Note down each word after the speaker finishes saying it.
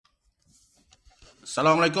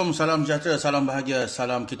Assalamualaikum, salam sejahtera, salam bahagia,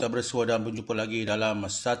 salam kita bersua dan berjumpa lagi dalam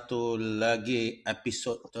satu lagi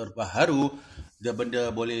episod terbaru The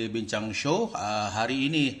Benda Boleh Bincang Show. Hari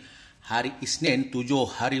ini, hari Isnin, 7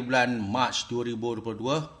 hari bulan Mac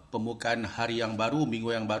 2022, pembukaan hari yang baru,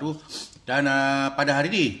 minggu yang baru. Dan pada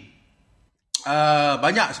hari ini,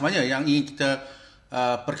 banyak sebenarnya yang ingin kita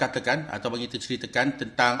perkatakan atau ingin kita ceritakan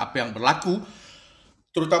tentang apa yang berlaku,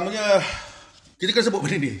 terutamanya kita kena sebut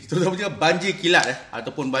benda ni, terutamanya banjir kilat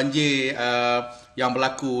ataupun banjir yang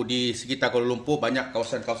berlaku di sekitar Kuala Lumpur. Banyak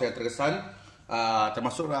kawasan-kawasan yang terkesan,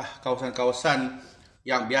 termasuklah kawasan-kawasan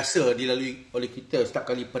yang biasa dilalui oleh kita setiap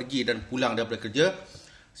kali pergi dan pulang daripada kerja.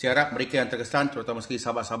 Saya harap mereka yang terkesan, terutama sekali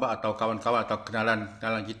sahabat-sahabat atau kawan-kawan atau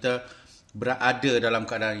kenalan-kenalan kita, berada dalam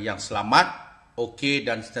keadaan yang selamat, okey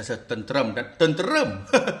dan sentiasa tenteram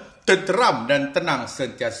dan tenang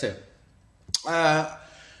sentiasa.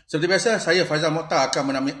 Seperti biasa, saya Faizal Mokhtar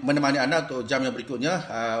akan menemani anda untuk jam yang berikutnya.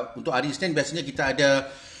 Untuk hari Isnin biasanya kita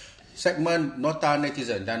ada segmen Nota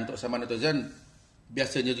Netizen. Dan untuk segmen netizen,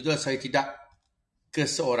 biasanya juga saya tidak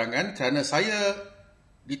keseorangan kerana saya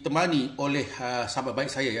ditemani oleh sahabat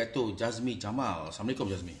baik saya iaitu Jazmi Jamal.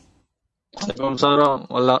 Assalamualaikum Jazmi.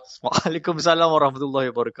 Waalaikumsalam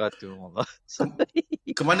warahmatullahi wabarakatuh.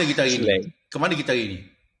 Ke mana kita hari ini? Kemana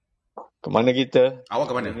kita? Awak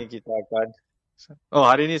ke mana? Hari ini kita akan...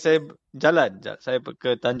 hari ini saya jalan. Saya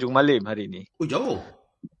ke Tanjung Malim hari ini. Oh, jauh.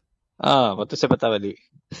 Lepas tu saya patah balik.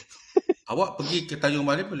 Awak pergi ke Tanjung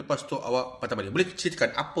Malim, lepas tu awak patah balik. Boleh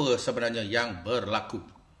ceritakan apa sebenarnya yang berlaku?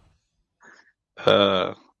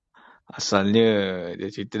 Asalnya dia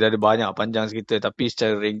cerita dah ada banyak panjang cerita, tapi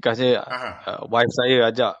secara ringkasnya wife saya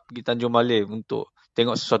ajak pergi Tanjung Malim untuk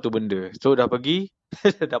tengok sesuatu benda. So dah pergi,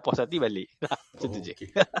 dah puas hati balik. Macam tu je. Okay.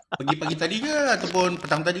 Pergi pagi tadi ke ataupun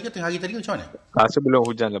petang tadi ke tengah hari tadi ke macam mana? Sebelum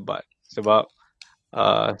hujan lebat. Sebab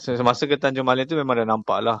semasa ke Tanjung Malim tu memang dah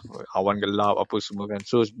nampak lah awan gelap apa semua kan.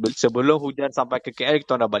 So sebelum hujan sampai ke KL,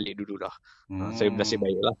 kita dah balik dulu dah. Saya bernasib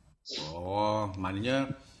baik lah. Maknanya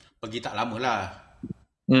pergi tak lama lah.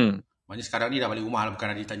 Maknanya sekarang ni dah balik rumah lah, bukan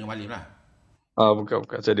ada di Tanjung Malim lah. Bukan.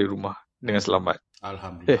 Saya di rumah dengan selamat.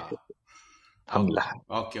 Alhamdulillah. Alhamdulillah.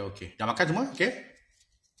 Okey. Dah makan semua? Okey?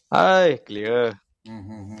 Hai, clear.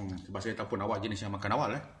 Sebab saya tahu pun awak jenis yang makan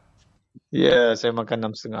awal Ya, saya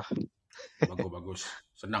makan 6.30. Bagus.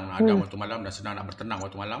 Senang nak hadam waktu malam dan senang nak bertenang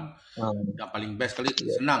waktu malam. Dan paling best kali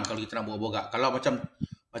senang kalau kita nak borak-borak. Kalau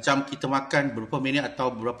macam kita makan berapa minit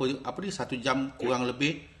atau berapa 1 jam kurang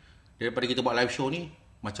lebih daripada kita buat live show ni,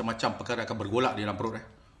 macam-macam perkara akan bergolak di dalam perut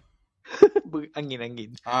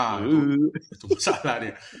Angin-angin. Itu masalah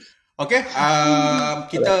dia. Okey,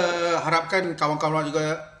 kita harapkan kawan-kawan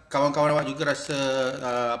awak juga rasa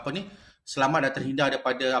selamat dan terhindar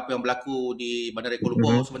daripada apa yang berlaku di Bandar Kuala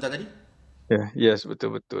Lumpur sebentar tadi. Yes,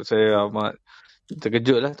 betul-betul. Saya amat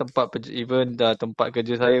terkejut lah. Tempat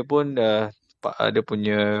kerja saya pun ada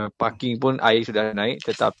punya parking pun air sudah naik,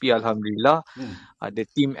 tetapi Alhamdulillah ada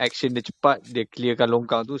team action dia cepat, dia clearkan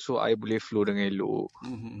longkang tu, so air boleh flow dengan elok.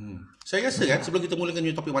 Saya rasa kan sebelum kita mulakan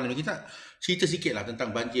new topik malam ni, kita cerita sikit lah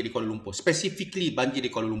tentang banjir di Kuala Lumpur, specifically banjir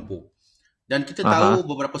di Kuala Lumpur. Dan kita tahu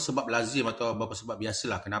beberapa sebab lazim atau beberapa sebab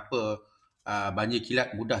biasalah kenapa banjir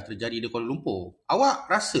kilat mudah terjadi di Kuala Lumpur. Awak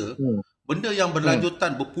rasa benda yang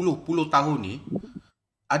berlanjutan berpuluh-puluh tahun ni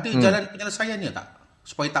ada jalan penyelesaiannya tak?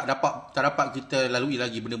 Supaya tak dapat kita lalui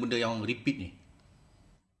lagi benda-benda yang repeat ni.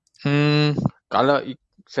 Kalau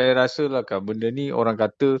saya rasa lah kan, benda ni orang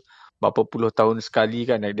kata berapa puluh tahun sekali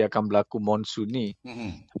kan dia akan berlaku monsun ni.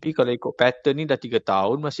 Tapi kalau ikut pattern ni dah 3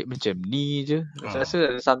 tahun masih macam ni je. Saya rasa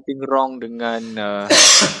ada something wrong dengan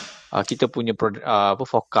kita punya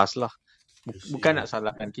forecast lah. Bukan nak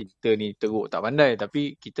salahkan kita ni teruk tak pandai,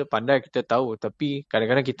 tapi kita pandai, kita tahu, tapi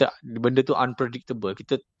kadang-kadang benda tu unpredictable.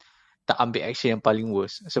 Kita tak ambil action yang paling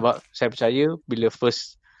worst. Sebab saya percaya bila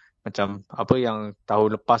first macam apa yang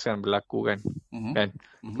tahun lepas kan berlaku kan. Kan?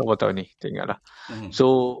 Berapa tahun ni? Kita ingatlah.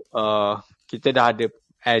 So kita dah ada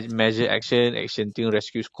measure action team,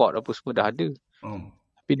 rescue squad apa semua dah ada.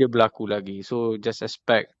 Tapi dia berlaku lagi. So just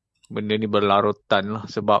expect benda ni berlarutan lah.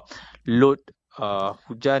 Sebab load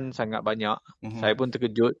hujan sangat banyak. Saya pun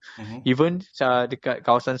terkejut. Even dekat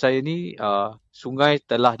kawasan saya ni sungai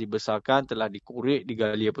telah dibesarkan, telah dikorek,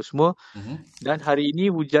 digali apa semua. Dan hari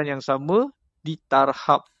ini hujan yang sama di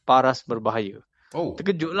taraf paras berbahaya.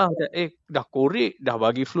 Terkejut lah. Dah korek, dah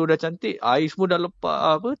bagi flow dah cantik, air semua dah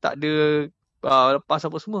lepas tak ada lepas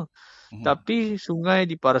apa semua. Tapi sungai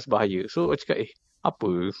di paras bahaya. So cakap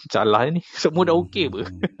apa salah ni? Semua dah okey apa?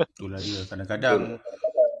 Itulah dia. Kadang-kadang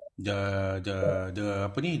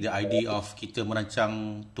the idea of kita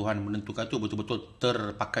merancang Tuhan menentukan tu betul-betul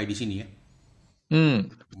terpakai di sini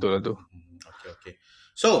betul lah tu. Okay.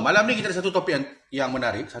 So, malam ni kita ada satu topik yang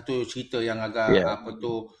menarik, satu cerita yang agak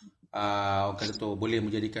orang kata tu boleh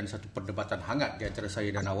menjadikan satu perdebatan hangat di antara saya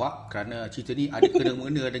dan awak, kerana cerita ni ada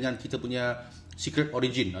kena-mengena dengan kita punya secret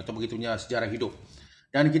origin atau kita punya sejarah hidup.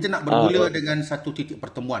 Dan kita nak bermula dengan satu titik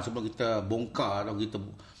pertemuan sebelum kita bongkar atau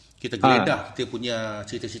kita geledah kita punya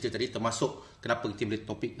cerita-cerita tadi, termasuk kenapa kita pilih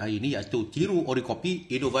topik hari ini, iaitu Tiru,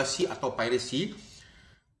 OriKopi, Inovasi atau Piracy.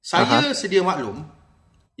 Saya sedia maklum.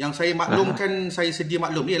 Yang saya maklumkan, saya sedia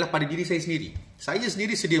maklum ni adalah pada diri saya sendiri. Saya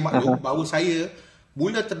sendiri sedia maklum bahawa saya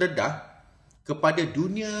mula terdedah kepada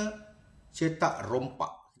dunia cetak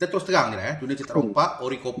rompak. Kita terus terang je dunia cetak rompak,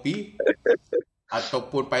 OriKopi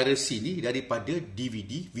ataupun Piracy ni daripada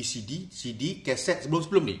DVD, VCD, CD, kaset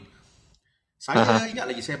sebelum-sebelum ni. Saya ingat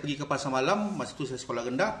lagi, saya pergi ke pasar malam, masa tu saya sekolah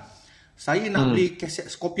rendah. Saya nak beli kaset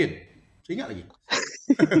Scorpion. Saya ingat lagi.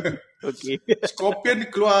 Scorpion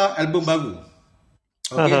keluar album baru.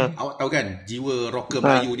 Okay, awak tahu kan jiwa rocker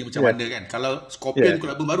Melayu ni macam mana kan. Kalau Scorpion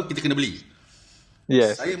keluar album baru, kita kena beli.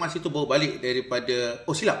 Saya masa tu bawa balik daripada,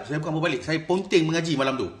 silap, saya bukan bawa balik, saya ponteng mengaji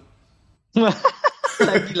malam tu.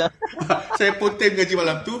 Lagilah. Saya ponteng mengaji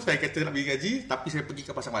malam tu. Saya kata nak pergi ngaji, tapi saya pergi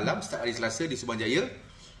ke pasar malam setiap hari Selasa di Subanjaya.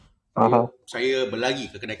 Saya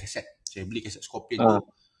berlari ke kedai kaset. Saya beli kaset Scorpion tu.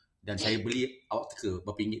 Dan saya beli, awak teka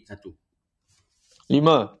berapa ringgit satu? 5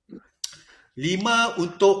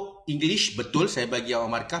 untuk English, betul saya bagi awak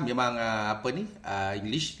markah. Memang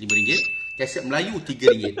English RM5. Kaset Melayu RM3.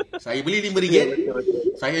 Saya beli RM5.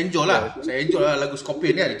 Saya enjoy lah. Saya enjoy lah lagu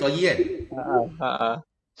Scorpion kan, itu lagi kan.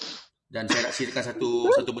 Dan saya nak ceritakan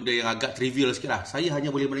satu benda yang agak trivial sikit lah. Saya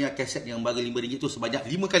hanya boleh mendengar kaset yang bagi RM5 tu sebanyak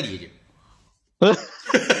 5 kali je.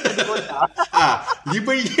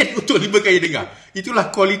 RM5 untuk 5 kali dengar.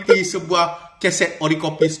 Itulah kualiti sebuah kaset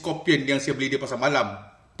OriKopi Scorpion yang saya beli di pasar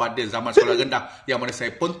malam pada zaman sekolah rendah, yang mana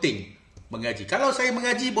saya ponteng mengaji. Kalau saya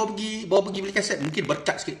mengaji bawa pergi beli kaset, mungkin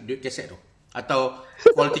berkat sikit duit kaset tu, atau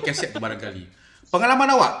kualiti kaset tu barangkali.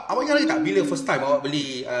 Pengalaman awak ingat lagi tak bila first time awak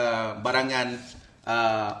beli barangan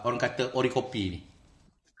orang kata OriKopi ni?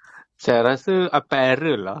 Saya rasa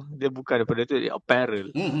apparel lah. Dia bukan daripada tu, dia apparel.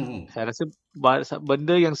 Saya rasa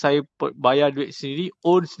benda yang saya bayar duit sendiri,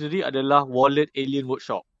 own sendiri adalah wallet Alien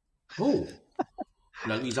Workshop.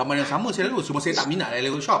 Melalui zaman yang sama saya lalu. Cuma saya tak minat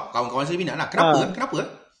Alien Workshop. Kawan-kawan saya minat lah. Kenapa?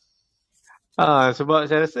 Sebab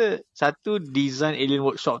saya rasa satu, design Alien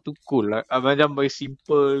Workshop tu cool lah. Macam very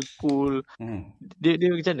simple, cool. Dia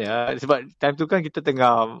macam mana? Sebab time tu kan kita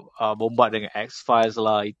tengah bombard dengan X-Files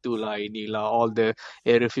lah, itulah, inilah, all the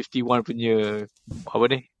Area 51 punya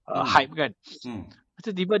hype kan. Lepas tu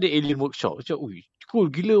tiba ada Alien Workshop. Macam, cool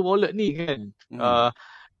gila wallet ni kan.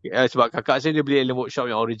 Sebab kakak saya dia beli Alien Workshop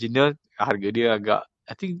yang original. Harga dia agak,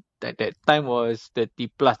 I think that time was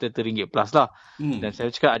 30 plus, RM30 plus lah. Dan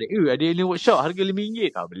saya cakap ada Alien Workshop harga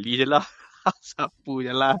RM5. Beli je lah. Sapu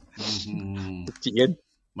je lah. Kecil kan.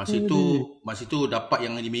 Masa tu dapat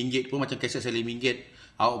yang RM5 pun macam kaset saya RM5.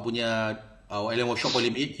 Awak punya Alien Workshop pun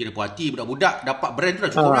RM5. Kira puas hati budak-budak dapat brand tu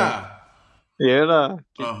dah cukup lah. Yalah.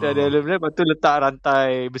 Kita ada Alien brand, lepas tu letak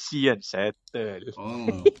rantai besi kan. Settle.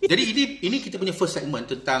 Jadi ini kita punya first segment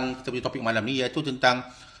tentang kita punya topik malam ni, iaitu tentang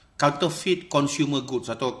counterfeit consumer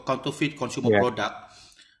goods atau counterfeit consumer product,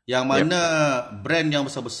 yang mana brand yang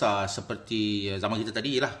besar-besar seperti zaman kita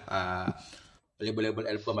tadi lah, label-label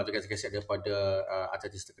album atau kaset-kaset daripada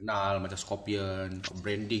artis terkenal macam Scorpion,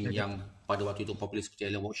 branding yang pada waktu itu popular seperti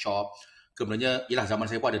Alien Workshop. Kemudiannya ialah zaman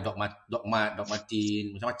saya pun ada Doc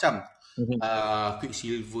Martin, macam-macam,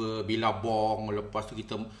 Quicksilver, Billabong. Lepas tu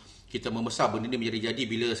kita membesar benda ni menjadi-jadi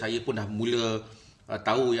bila saya pun dah mula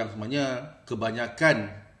tahu yang sebenarnya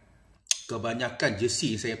kebanyakan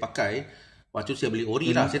jersey saya pakai. Waktu saya beli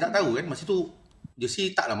ori lah. Saya tak tahu kan, masa tu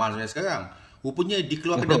jersey taklah mahal macam sekarang. Rupanya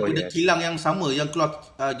dikeluarkan daripada kilang yang sama yang keluar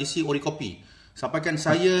jersey OriKopi. Sampaikan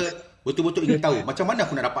saya betul-betul ingin tahu macam mana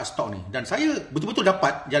aku nak dapat stok ni. Dan saya betul-betul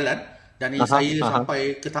dapat jalan. Dan saya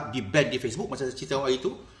sampai ke tahap di ban di Facebook masa saya cerita awal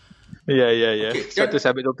itu. Ya. Okay, satu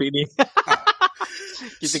sabit topik ni.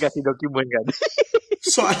 Kita kasih dokumen kan.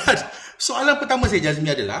 Soalan pertama saya,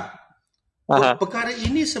 Jazmi, adalah perkara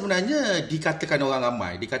ini sebenarnya dikatakan orang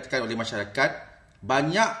ramai, dikatakan oleh masyarakat,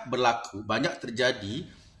 banyak berlaku, banyak terjadi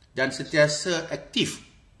dan sentiasa aktif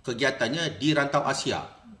kegiatannya di rantau Asia.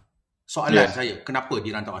 Soalan saya, kenapa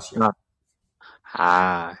di rantau Asia?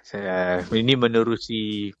 Ini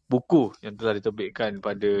menerusi buku yang telah diterbitkan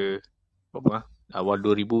pada awal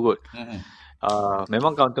 2000 kot.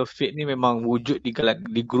 Memang counterfeit ni memang wujud di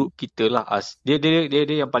grup kita lah. Dia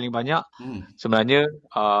yang paling banyak sebenarnya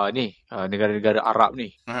negara-negara Arab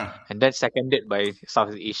ni. And then seconded by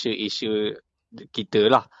South Asia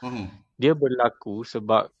kita lah. dia berlaku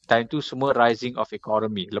sebab time tu semua rising of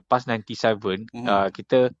economy. Lepas 97,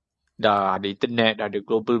 kita dah ada internet, dah ada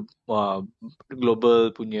global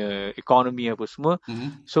punya economy apa semua.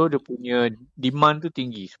 So dia punya demand tu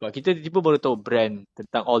tinggi. Sebab kita tiba-tiba baru tahu brand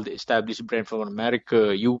tentang all the established brand from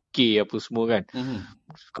America, UK apa semua kan.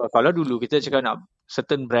 Kalau dulu kita cakap nak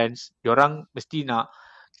certain brands, diorang mesti nak,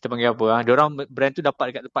 kita panggil apa, diorang brand tu dapat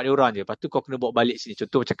dekat tempat diorang je. Lepas tu kau kena bawa balik sini.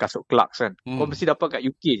 Contoh macam kasut Clarks kan. Kau mesti dapat kat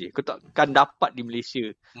UK je. Kau takkan dapat di Malaysia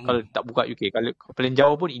kalau tak buka UK. Kalau paling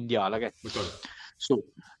jauh pun India lah kan. Betul. So,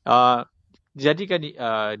 jadi kan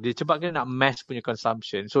dia sebabkan nak mass punya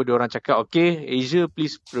consumption. So, diorang cakap, okay, Asia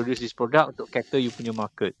please produce this product untuk cater you punya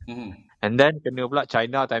market. And then kena pula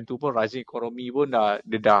China time tu pun rising economy pun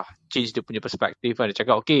dia dah change dia punya perspektif kan. Dia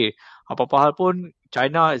cakap okay, apa-apa hal pun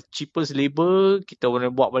China cheapest labor, kita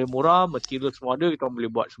boleh buat paling murah, material semua ada, kita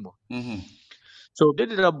boleh buat semua. So dia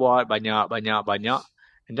dah buat banyak.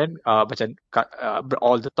 And then macam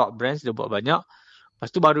all the top brands dia buat banyak. Lepas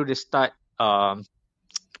tu baru dia start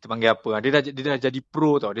kita panggil apa, dia dah jadi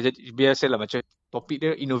pro tau. Dia jadi biasalah macam topik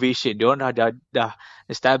dia innovation. Dia orang dah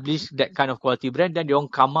establish that kind of quality brand, dan dia orang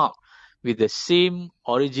come out with the same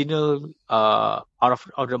original out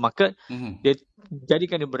of the market. Dia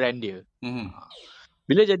jadikan dia brand dia.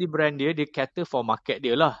 Bila jadi brand dia cater for market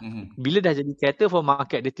dia lah. Bila dah jadi cater for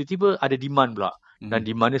market dia, tiba-tiba ada demand pula. Dan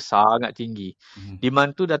demand dia sangat tinggi.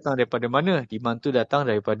 Demand tu datang daripada mana? Demand tu datang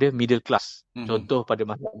daripada middle class. Contoh pada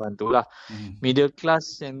masa tu lah. Middle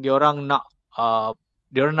class yang diorang nak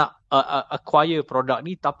acquire produk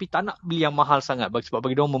ni, tapi tak nak beli yang mahal sangat sebab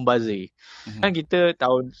bagi diorang membazir. Kan kita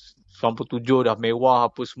tahun 97 dah mewah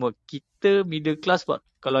apa semua. Kita middle class,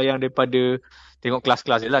 kalau yang daripada tengok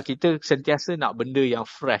kelas-kelas je lah, kita sentiasa nak benda yang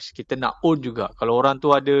fresh. Kita nak own juga. Kalau orang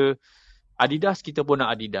tu ada Adidas, kita pun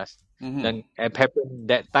nak Adidas. Dan happen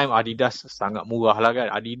that time Adidas sangat murah lah kan.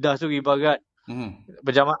 Adidas tu ibarat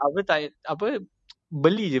berjamaah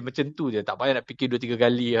beli je macam tu je, tak payah nak fikir 2-3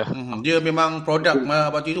 kali lah. Dia memang produk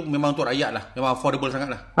waktu itu memang untuk rakyat lah, memang affordable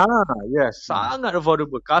sangat lah. Yes, sangat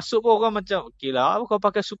affordable. Kasut pun orang macam okay lah, kau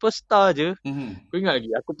pakai Superstar je. Kau ingat lagi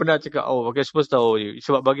aku pernah cakap pakai Superstar je.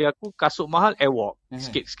 Sebab bagi aku kasut mahal Airwalk,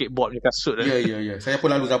 skateboard ni kasut. Ya. Saya pun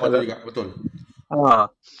lalu zaman tu juga, betul.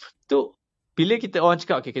 Tu bila kita orang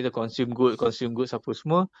cakap okay, kita consume goods apa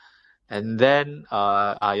semua, and then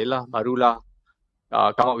yelah barulah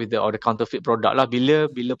come up with the counterfeit product lah.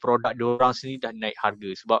 Bila produk diorang sendiri dah naik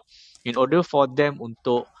harga. Sebab in order for them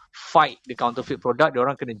untuk fight the counterfeit product,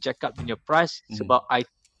 diorang kena jack up punya price sebab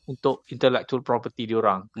untuk intellectual property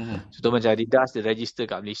diorang. Contoh macam Adidas, dia register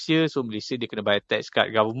kat Malaysia. So Malaysia dia kena bayar tax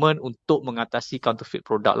kat government untuk mengatasi counterfeit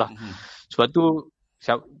product lah. Sebab tu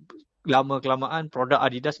lama-kelamaan produk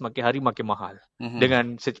Adidas makin hari makin mahal.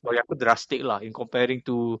 Dengan bagi aku drastic lah in comparing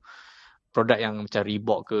to produk yang macam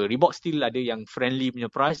Reebok ke. Reebok still ada yang friendly punya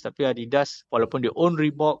price, tapi Adidas walaupun dia own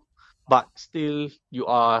Reebok, but still you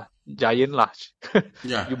are giant lah.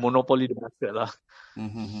 You monopoly the market lah.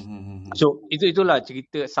 So itulah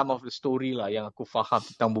cerita some of the story lah yang aku faham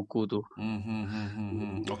tentang buku tu.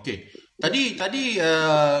 Okay. Tadi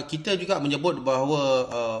kita juga menyebut bahawa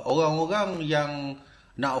orang-orang yang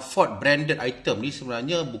nak afford branded item ni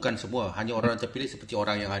sebenarnya bukan semua, hanya orang terpilih seperti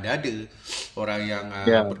orang yang ada-ada, orang yang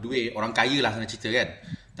berduit, orang kaya lah nak cerita kan.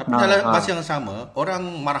 Tapi dalam masa yang sama, orang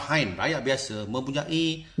marhain, rakyat biasa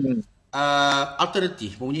mempunyai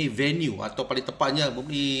alternatif, mempunyai venue atau paling tepatnya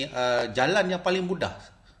mempunyai jalan yang paling mudah,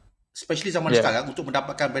 especially zaman sekarang, untuk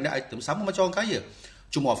mendapatkan branded item sama macam orang kaya.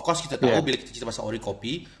 Cuma of course kita tahu bila kita cerita pasal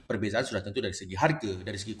OriKopi, perbezaan sudah tentu dari segi harga,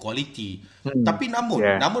 dari segi kualiti. Tapi namun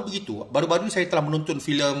begitu, baru-baru saya telah menonton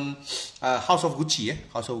filem House of Gucci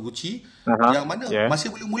yang mana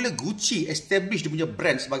masa mula-mula Gucci establish dia punya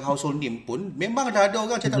brand sebagai household name pun memang dah ada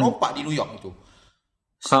orang cetak rompak di New York itu.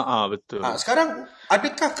 Betul. Sekarang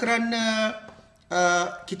adakah kerana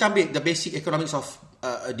kita ambil the basic economics of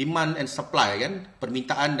demand and supply kan,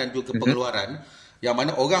 permintaan dan juga pengeluaran, yang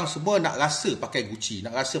mana orang semua nak rasa pakai Gucci,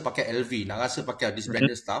 nak rasa pakai LV, nak rasa pakai this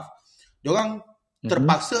branded stuff, diorang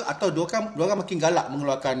terpaksa atau diorang makin galak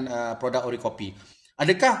mengeluarkan produk OriKopi.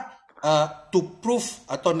 Adakah to prove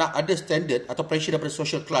atau nak ada standard atau pressure daripada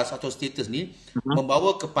social class atau status ni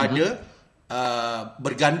membawa kepada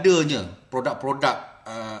bergandanya produk-produk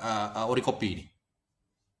OriKopi ni?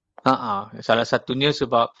 Salah satunya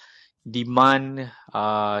sebab demand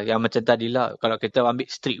yang macam tadilah, kalau kita ambil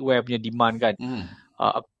streetwear punya demand kan,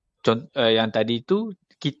 yang tadi tu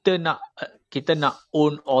kita nak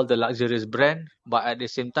own all the luxurious brand, but at the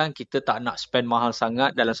same time kita tak nak spend mahal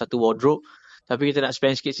sangat dalam satu wardrobe, tapi kita nak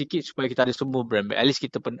spend sikit-sikit supaya kita ada semua brand, at least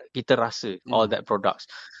kita rasa all that products.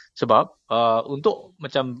 Sebab untuk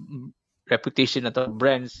macam reputation atau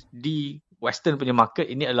brands di Western punya market,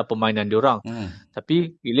 ini adalah permainan diorang.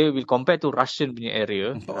 Tapi bila we compare to Russian punya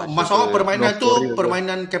area, Masalah permainan North tu Korea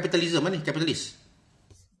permainan kapitalisme ni, kapitalis.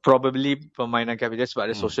 probably permainan capitalist sebab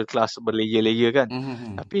ada social class berlayer-layer kan.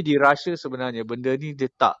 Tapi di Russia sebenarnya benda ni dia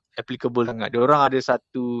tak applicable sangat. Diorang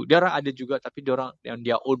ada juga tapi diorang yang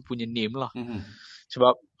dia own punya name lah.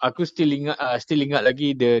 Sebab aku still ingat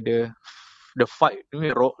lagi the fight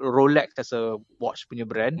Rolex as a watch punya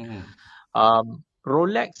brand.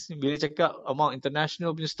 Rolex bila cakap among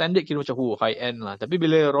international punya standard kira macam high end lah. Tapi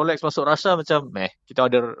bila Rolex masuk Russia macam kita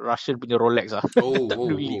ada Russian punya Rolex lah. Tak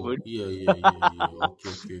peduli pun. Ya.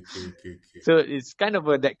 Okay. So it's kind of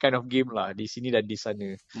that kind of game lah di sini dan di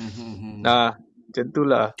sana. Nah, macam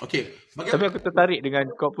itulah. Okay. Tapi aku tertarik dengan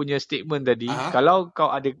kau punya statement tadi. Kalau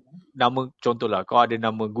kau ada nama, contohlah kau ada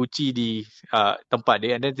nama Gucci di tempat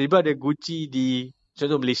dia, and then tiba ada Gucci di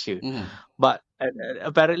contoh Malaysia. But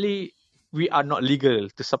apparently we are not legal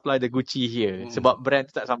to supply the Gucci here sebab brand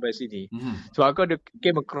tu tak sampai sini. Sebab aku ada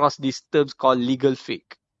came across these terms called legal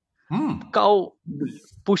fake. Kau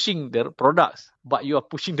pushing the products but you are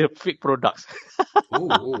pushing the fake products.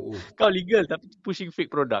 Kau legal tapi pushing fake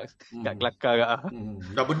products. Kat kelakar kat.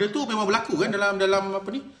 Dan benda tu memang berlaku kan dalam apa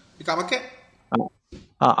ni? Dekat market.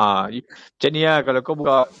 Macam ni lah, kalau kau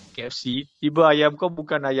buka KFC, tiba ayam kau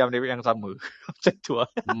bukan ayam yang sama. Macam tu lah.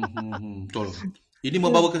 Betul. Ini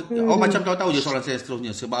membawa macam tahu je soalan saya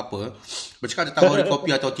seterusnya. Sebab apa? Bercakap tentang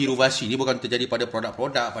OriKopi atau Inovasi ni bukan terjadi pada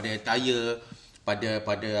produk-produk, pada attire, pada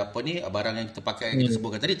apa ni, barang yang kita pakai kita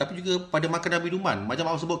sebutkan tadi, tapi juga pada makanan minuman.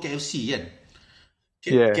 Macam awak sebut KFC kan.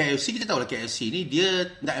 KFC kita tahu lah, KFC ni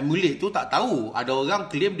dia nak emulate tu tak tahu. Ada orang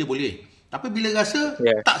claim dia boleh. Tapi bila rasa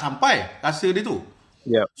tak sampai rasa dia tu.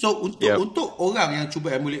 So untuk orang yang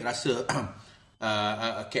cuba emulate rasa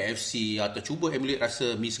KFC atau cuba emulate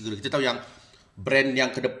rasa mi segera, kita tahu yang brand yang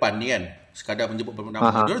ke depan ni kan, sekadar menyebut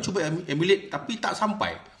nama, dia orang cuba emulate tapi tak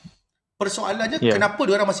sampai. Persoalannya kenapa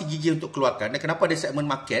dia orang masih gigih untuk keluarkan, dan kenapa ada segmen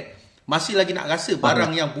market masih lagi nak rasa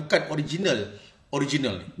barang yang bukan original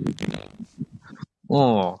ni.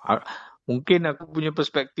 Mungkin aku punya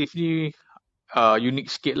perspektif ni unik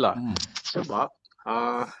sikit lah. Sebab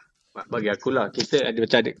bagi aku lah, kita ada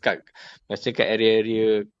macam biasa kat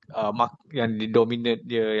area-area yang didominate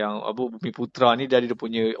dia, yang Bumi Putra ni, dia ada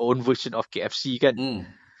punya own version of KFC kan.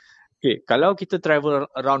 Okay, kalau kita travel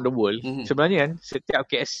around the world, sebenarnya kan setiap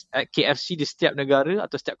KFC di setiap negara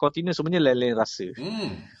atau setiap kontinen sebenarnya lain-lain rasa.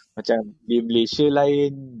 Macam di Malaysia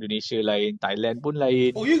lain, Indonesia lain, Thailand pun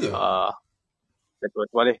lain. Oh, ya ke?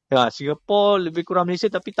 Singapore lebih kurang Malaysia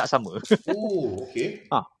tapi tak sama. Okay.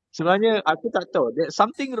 Sebenarnya aku tak tahu. There's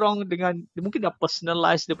something wrong dengan, mungkin dah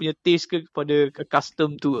personalize dia punya taste ke kepada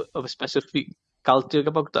custom to a specific culture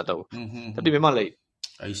ke apa, aku tak tahu. Tapi memang lain.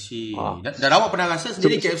 I see. Dan awak pernah rasa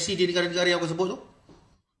sendiri KFC di negara-negara yang aku sebut tu?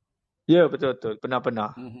 Ya, betul-betul.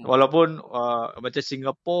 Pernah. Walaupun macam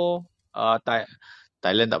Singapore,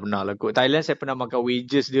 Thailand tak pernah lah. Thailand saya pernah makan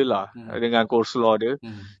wedges dia lah, dengan coleslaw dia.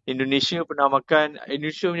 Indonesia pernah makan,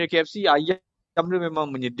 Indonesia punya KFC, ayam dia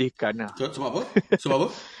memang menyedihkan lah. Sebab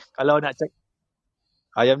apa? Kalau nak cek,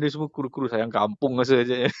 ayam dia semua kurus-kurus, ayam kampung rasa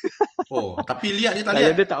je. Tapi lihat dia tak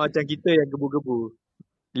lihat. Ayam dia tak macam kita yang gebu-gebu.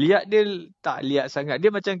 Lihat dia tak lihat sangat.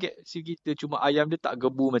 Dia macam KFC kita, cuma ayam dia tak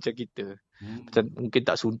gebu macam kita. Macam mungkin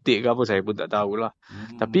tak suntik ke apa, saya pun tak tahulah.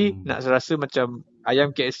 Tapi nak rasa macam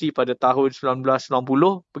ayam KFC pada tahun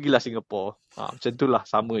 1990, pergilah Singapore. Macam itulah,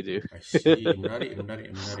 sama je. I see. Menarik.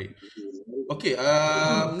 Okey,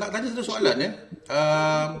 nak tanya satu soalan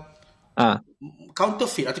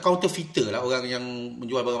counterfeit atau counterfeiter lah, orang yang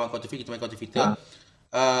menjual barang counterfeit, kita main counterfeiter.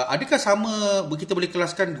 Adakah sama, kita boleh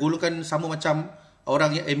kelaskan golongan sama macam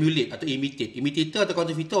orang yang emulate atau imitate? Imitator atau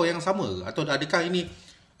counterfeiter orang yang sama ke? Atau adakah ini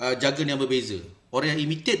jargon yang berbeza? Orang yang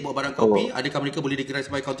imitate buat barang kopi, adakah mereka boleh dikira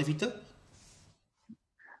sebagai counterfeiter?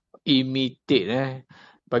 Imitate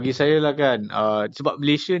bagi saya lah kan, sebab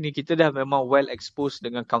Malaysia ni kita dah memang well exposed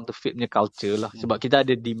dengan counterfeit punya culture lah. Sebab kita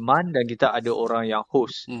ada demand dan kita ada orang yang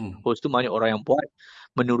host. Host tu maknanya orang yang buat,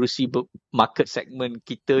 menerusi market segment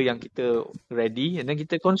kita yang kita ready, and then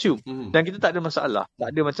kita consume. Dan kita tak ada masalah.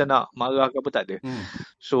 Tak ada macam nak marah ke apa, tak ada.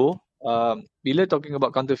 So, bila talking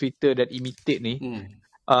about counterfeiter dan imitate ni,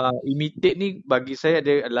 imitate ni bagi saya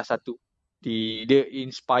dia adalah satu, dia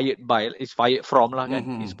inspired from lah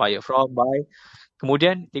kan. Inspired from, by.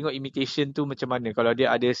 Kemudian tengok imitation tu macam mana. Kalau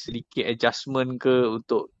dia ada sedikit adjustment ke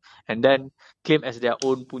untuk, and then claim as their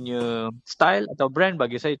own punya style atau brand,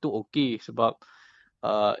 bagi saya tu okay. Sebab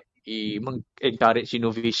encourage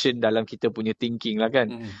innovation dalam kita punya thinking lah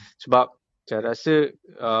kan. Sebab saya rasa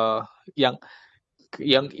yang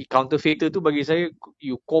yang counterfeiter tu bagi saya,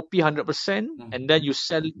 you copy 100% and then you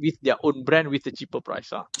sell with their own brand with a cheaper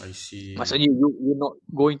price lah. I see. Maksudnya you're not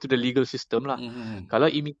going to the legal system lah. Kalau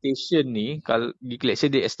imitation ni, kalau let's say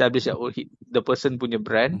they establish that the person punya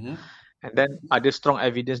brand and then ada strong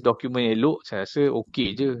evidence document elok, saya rasa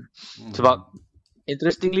okay je. Sebab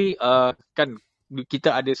interestingly kan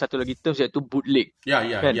kita ada satu lagi term iaitu bootleg. Ya,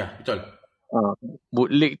 kan? betul.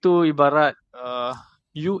 Bootleg tu ibarat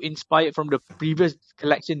you inspired from the previous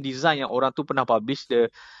collection design yang orang tu pernah publish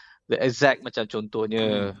the exact, macam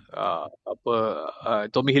contohnya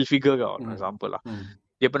Tommy Hilfiger kau example lah.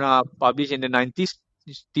 Dia pernah publish in the 90s,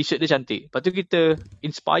 t-shirt dia cantik. Lepas tu kita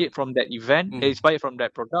inspired from that event, inspired from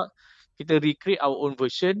that product, kita recreate our own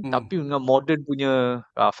version tapi dengan modern punya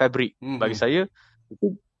fabric. Bagi saya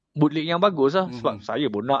itu bootleg yang bagus lah, sebab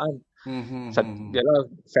saya pun nak kan. Yalah,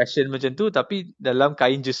 fashion macam tu tapi dalam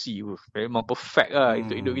kain jersey tu memang perfect lah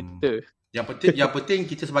untuk hidup kita. Yang penting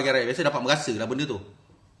kita sebagai rakyat biasa dapat merasa lah benda tu.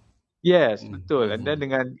 Yes, betul. And then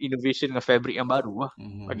dengan innovation dengan fabric yang baru lah.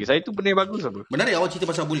 Bagi saya tu benda yang bagus apa. Menarik awak cerita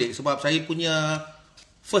pasal bulik, sebab saya punya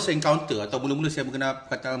first encounter atau mula-mula saya mengenal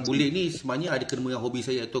perkataan bulik ni sebenarnya ada kena dengan hobi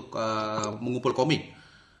saya untuk mengumpul komik.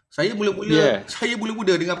 Saya mula-mula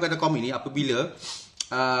dengan perkataan komik ni apabila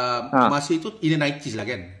masa itu in the 90s lah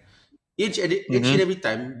kan. Each and every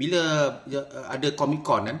time bila ada Comic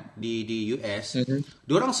Con kan di US,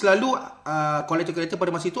 diorang selalu kolektor-kolektor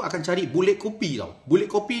pada masa itu akan cari bulik kopi tau. Bulik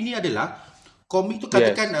kopi ni adalah komik tu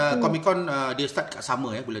katakan Comic Con dia start kat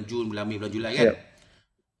summer bulan Jun, bulan Mei, bulan Julai kan.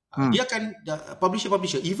 Dia akan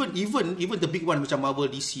publisher even the big one macam Marvel,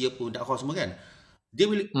 DC apa, Dark Horse semua kan. They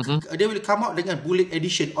will come out dengan bulik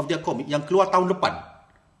edition of their comic yang keluar tahun depan.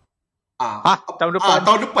 Tahun depan.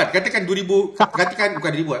 Tahun depan. Katakan 2000, katakan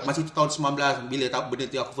bukan 2000, masih itu tahun 19 bila benda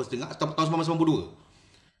tu aku first dengar, tahun 1992.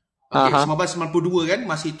 Okay, 1992 kan,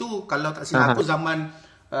 masih itu kalau tak silap aku zaman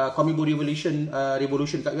Comic Book Revolution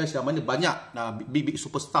kat US, zaman ni banyak big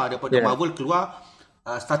superstar daripada Marvel keluar,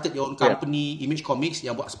 started their own company, Image Comics,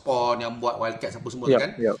 yang buat Spawn, yang buat Wildcats apa semua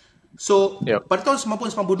kan. So pada tahun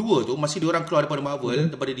 1992 tu masih diorang keluar daripada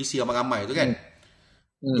Marvel, daripada DC yang ramai tu kan.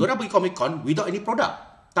 Diorang pergi Comic Con without any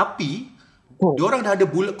product. Tapi diorang dah ada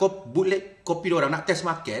bootleg kopi diorang nak test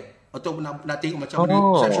market atau nak tengok macam mana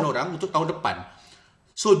reception orang untuk tahun depan.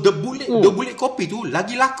 So the bootleg kopi tu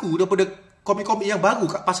lagi laku daripada komik-komik yang baru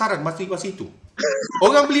kat pasaran masa itu.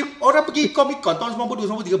 Orang pergi Comic Con tahun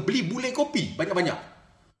 92 93 beli bootleg kopi banyak-banyak.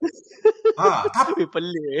 Tapi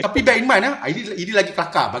pelik. Tapi bear in mind ini lagi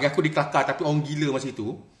kelakar. Bagi aku dia kelakar tapi orang gila masa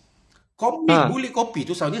itu. Komik bulik kopi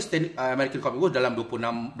tu soalnya American Comic Book dalam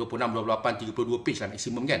 26, 28, 32 page lah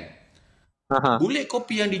maksimum kan. Bulik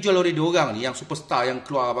kopi yang dijual oleh diorang ni, yang superstar yang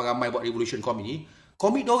keluar ramai buat Revolution Comic ni,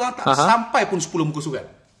 komik diorang tak sampai pun 10 muka surat.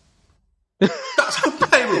 Tak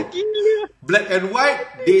sampai bro. Black and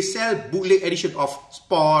white, they sell bootleg edition of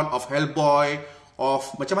Spawn, of Hellboy, of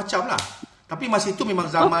macam-macam lah. Tapi masa itu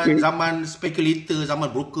memang zaman speculator,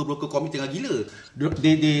 zaman broker komik tengah gila.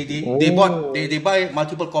 They buy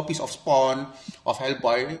multiple copies of Spawn, of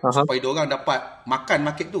Hellboy supaya diorang dapat makan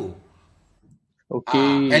market tu.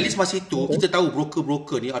 At least masa itu kita tahu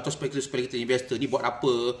broker ni atau speculator investor ni buat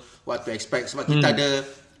apa, what to expect, sebab kita ada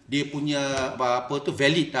dia punya apa tu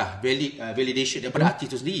validation daripada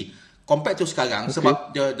artis tu sendiri. Compared to sekarang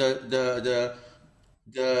sebab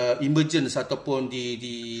the emergence ataupun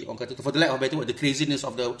orang kata tu for the lack of better word, the craziness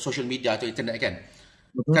of the social media atau internet kan.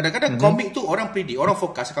 Kadang-kadang komik tu orang predict, orang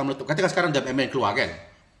fokus akan meletup. Katakan sekarang dah Batman keluar kan.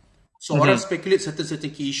 So orang speculate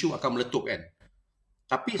certain key issue akan meletup kan.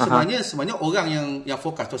 Tapi sebenarnya orang yang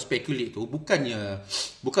fokus atau speculate tu bukannya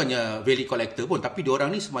value collector pun, tapi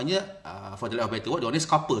diorang ni sebenarnya for the lack of better word, diorang ni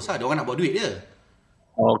scalpers lah. Diorang nak buat duit je.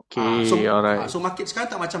 Alright. So market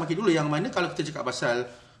sekarang tak macam market dulu, yang mana kalau kita cakap pasal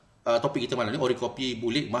topik kita malam ni, OriKopi,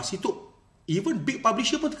 bulik, masih tu even big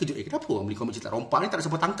publisher pun terkejut. Kenapa orang beli komik cetak rompak ni tak ada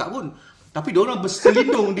siapa tangkap pun. Tapi diorang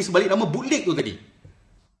berselindung di sebalik nama bootleg tu tadi.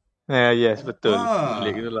 Yes, betul.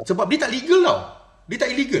 Bootleg tu lah. Sebab dia tak legal tau. Dia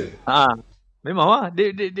tak illegal. Memang lah.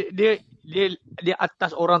 Dia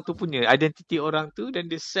atas orang tu punya identiti orang tu, dan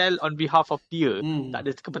dia sell on behalf of dia. Tak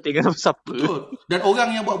ada kepentingan siapa. Betul. Dan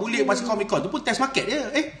orang yang buat bootleg masa Comic Con tu pun test market je.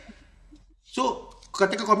 So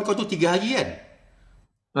katakan Comic Con tu 3 hari kan.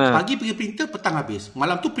 Pagi pergi printer, petang habis.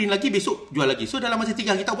 Malam tu print lagi, besok jual lagi. So dalam masa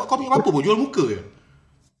 3 hari tak buat komik apa pun, jual muka je.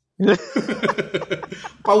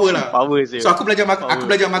 Power lah. So aku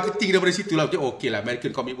belajar marketing daripada situ lah. Okay lah,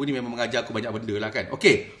 American Comic Book ni memang mengajar aku banyak benda lah kan.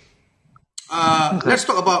 Okay. Let's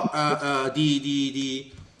talk about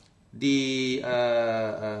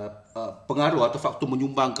pengaruh atau faktor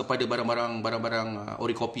menyumbang kepada barang-barang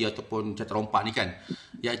OriKopi ataupun cetak rompak ni kan.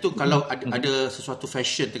 Iaitu kalau ada sesuatu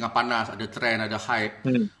fashion tengah panas, ada trend, ada hype,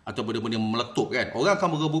 atau benda-benda meletup kan, orang akan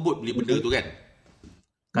berebut beli benda tu kan.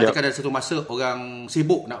 Katakan ada satu masa orang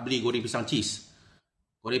sibuk nak beli goreng pisang cheese.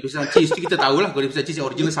 Goreng pisang cheese tu kita tahulah goreng pisang cheese yang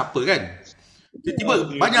original siapa kan.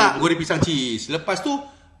 Tiba-tiba banyak goreng pisang cheese. Lepas tu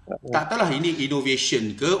tak tahulah ini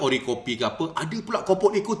innovation ke, OriKopi ke apa, ada pula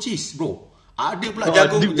kopok leko cheese bro. Ada pula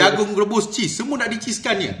jagung rebus cheese, semua nak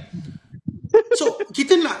di-cheesekannya. So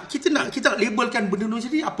kita nak labelkan benda tu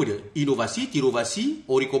jadi apa dia? Inovasi, Tiruvasi,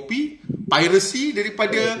 OriKopi, Piracy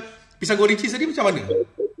daripada pisang goreng cheese tadi macam mana?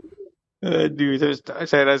 Aduh,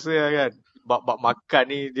 saya rasa kan bab makan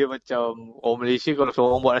ni dia macam orang Malaysia kalau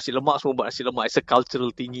seorang buat nasi lemak, semua buat nasi lemak. It's a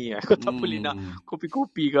cultural thingy. Kau tak boleh nak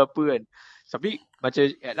kopi-kopi ke apa kan. Tapi macam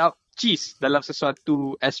add up cheese dalam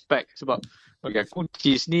sesuatu aspek. Sebab bagi aku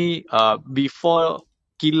cheese ni before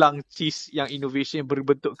kilang cheese yang innovation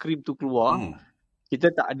berbentuk krim tu keluar, kita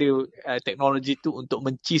tak ada teknologi tu untuk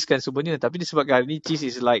mencheesekan sebenarnya. Tapi disebabkan hari ni cheese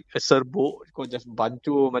is like a serbuk, kau just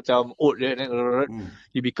bancuh macam oat je,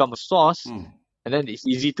 you become a sauce, and then it's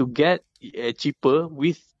easy to get, cheaper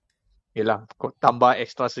with, yelah, kau tambah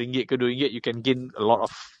extra RM1 ke RM2, you can gain a lot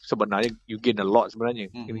of, sebenarnya you gain a lot sebenarnya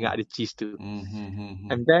dengan ada cheese tu.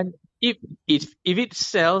 And then if it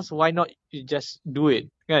sells, why not you just do it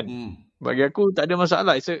kan? Bagi aku tak ada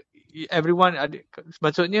masalah. Everyone ada,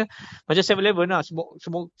 maksudnya macam 7-Eleven lah,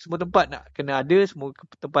 semua tempat nak kena ada, semua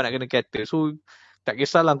tempat nak kena cater. So tak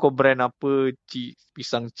kisahlah kau brand apa,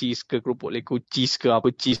 pisang cheese ke, keropok leko cheese ke,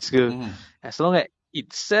 apa cheese ke, as long as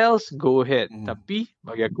it sells, go ahead. Tapi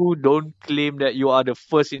bagi aku, don't claim that you are the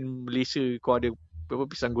first in Malaysia, kau ada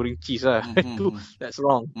pisang goreng cheese lah. Itu that's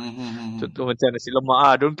wrong. Contoh macam nasi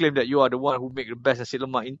lemak, don't claim that you are the one who make the best nasi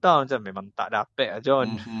lemak in town. Macam memang tak dapat lah John.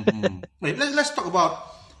 Let's talk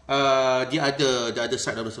about the other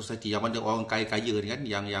side of the society, yang mana orang kaya-kaya ni kan,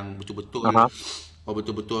 yang betul-betul orang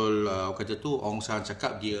kata tu, orang sekarang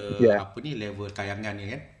cakap dia apa ni, level kayangan ni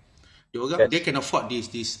kan. They can afford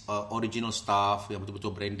this original stuff yang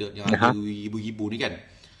betul-betul branded, yang ada ibu-ibu ni kan.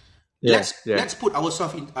 Let's put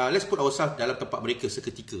ourselves dalam tempat mereka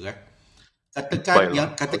seketika kan. Katakan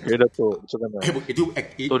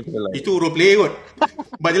itu role play kot.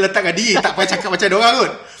 Banyak letakkan diri, tak payah cakap macam orang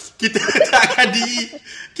kot. Kita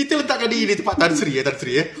letakkan diri di tempat Tan Sri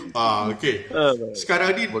okey.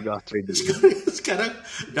 Sekarang ni sekarang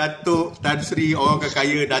Datuk Tan Sri, orang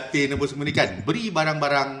kaya, datin apa semua ni kan, beli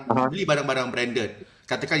barang-barang branded.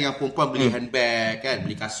 Katakan yang perempuan beli handbag kan,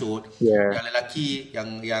 beli kasut. Yang lelaki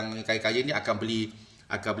yang kaya-kaya ni akan beli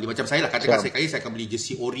macam saya lah. Katakan saya kaya, saya akan beli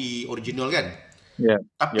jersey ori original kan.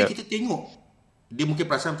 Tapi kita tengok, dia mungkin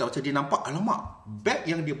perasan macam dia nampak, alamak, bag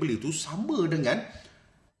yang dia beli tu sama dengan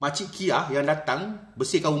Makcik Kia yang datang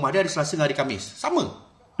bersihkan rumah dia hari Selasa dengan hari Khamis. Sama.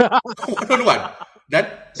 One-on-one.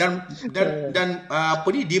 Dan apa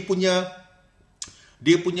ni, dia punya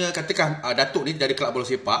katakan Datuk ni dari kelab bola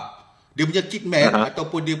sepak, dia punya kitman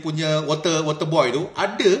ataupun dia punya water boy tu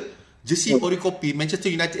ada jersey OriKopi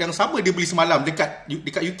Manchester United yang sama dia beli semalam dekat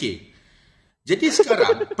UK. Jadi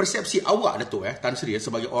sekarang persepsi awak Datuk Tan Sri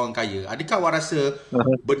sebagai orang kaya, adakah awak rasa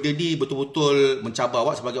benda ni betul-betul mencabar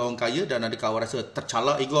awak sebagai orang kaya, dan adakah awak rasa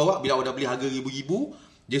tercalak ego awak bila awak dah beli harga ribu-ribu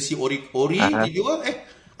jersey ori dia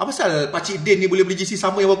apa pasal Pakcik Din ni boleh beli jersey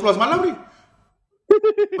sama yang awak keluar semalam ni?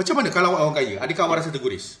 Macam mana kalau awak orang kaya, adakah awak rasa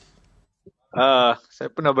terguris?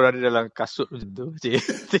 Saya pernah berada dalam kasut macam tu.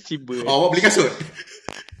 Tiba-tiba. Awak beli kasut?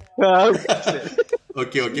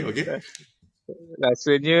 Okey.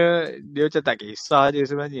 Rasanya dia macam tak kisah je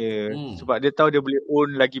sebenarnya. Sebab dia tahu dia boleh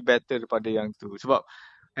own lagi better daripada yang tu. Sebab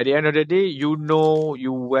at the end of the day, you know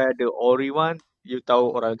you wear the ori one, you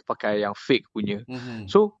tahu orang tu pakai yang fake punya.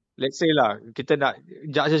 So let's say lah, kita nak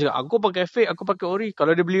judge cakap, aku pakai fake, aku pakai ori.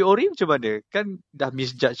 Kalau dia beli ori macam mana? Kan dah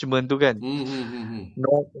misjudgment tu kan.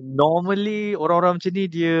 Normally orang-orang macam ni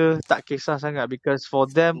dia tak kisah sangat, because for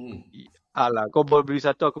them, alah, kau boleh beli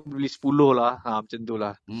satu, aku beli 10 lah. Macam tu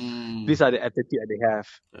lah. These are the attitude that they have.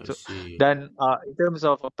 So, dan in terms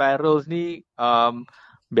of apparels ni,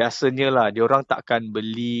 biasanya lah, diorang takkan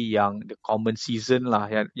beli yang the common season lah,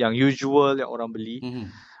 yang usual yang orang beli.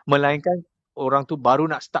 Melainkan orang tu baru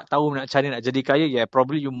nak start tahu macam mana nak jadi kaya,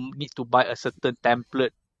 probably you need to buy a certain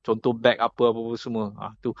template, contoh bag apa-apa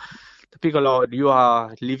semua. Tu. Tapi kalau you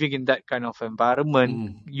are living in that kind of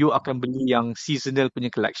environment, you akan beli yang seasonal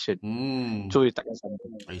punya collection. So you takkan sama.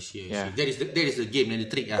 I see. That is the game and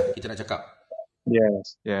the trick lah kita nak cakap.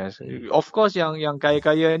 Yes. Of course yang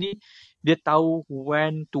kaya-kaya ni, dia tahu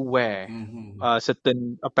when to wear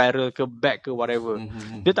certain apparel ke bag ke whatever.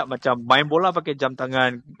 Dia tak macam main bola pakai jam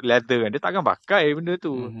tangan leather kan. Dia takkan pakai benda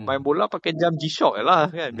tu. Main bola pakai jam G-Shock lah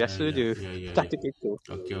kan. Biasa je. Tak macam itu.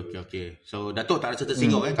 Okey. So Datuk tak rasa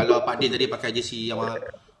tersinggung kalau Pak Din tadi pakai jersey Yamaha?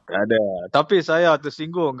 Tak ada. Tapi saya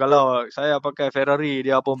tersinggung kalau saya pakai Ferrari,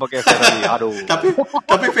 dia pun pakai Ferrari. Aduh.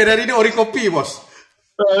 tapi Ferrari ni OriKopi, bos.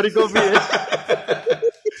 OriKopi.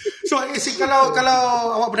 So kalau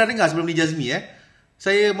awak pernah dengar sebelum ni Jazmi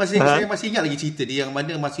saya masih ingat lagi cerita dia yang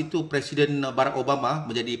mana masa itu Presiden Barack Obama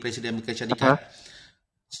menjadi Presiden Amerika Syarikat.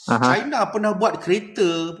 China pernah buat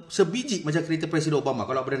kereta sebiji macam kereta Presiden Obama.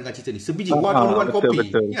 Kalau pernah dengar cerita ni, sebiji one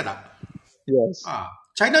kopi. Ingat tak? Yes.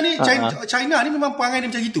 China ni memang perangai dia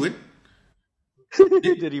macam gitu kan.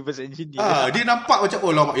 Dia reverse engineer. Dia nampak macam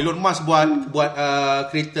lama Elon Musk buat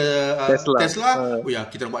kereta Tesla. Oh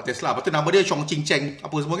ya, kita nak buat Tesla. Lepas tu nama dia Chong Ching Cheng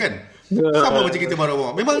apa semua kan. Sama macam kita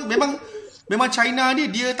baru memang China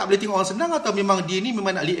ni dia tak boleh tengok orang senang, atau memang dia ni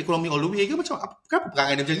memang nak lead ekonomi all the way ke macam apa? Kenapa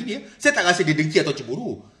perangai dia macam ni? Saya tak rasa dia dengki atau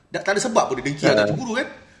cemburu. Tak ada sebab pun dia dengki atau cemburu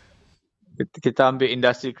kan. Kita ambil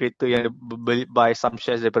industri kereta yang buy some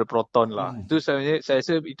shares daripada Proton lah. Itu saya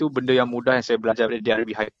rasa itu benda yang mudah yang saya belajar dari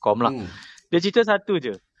DRB Highcom lah. Dia cerita satu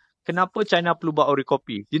je. Kenapa China perlu buat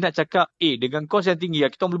OriKopi? Dia nak cakap, dengan kos yang tinggi,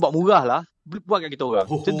 kita boleh buat murah lah. Buat kat kita orang.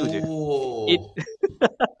 Macam tu je.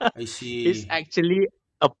 I see. It's actually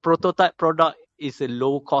a prototype product is a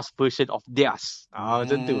low cost version of theirs.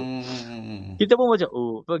 Macam tu. Kita pun macam,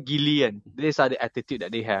 gili kan. These are the attitude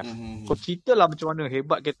that they have. Kalau kita lah macam mana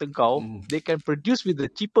hebat kereta kau, they can produce with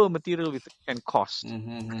the cheaper material and cost.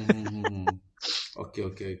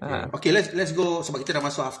 Okay, let's go, sebab kita dah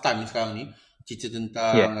masuk half time sekarang ni. Cerita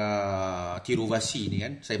tentang Tiruvasi ni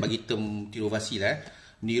kan. Saya bagi term Tiruvasi lah.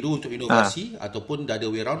 Niru untuk inovasi ataupun the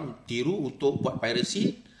other way around, tiru untuk buat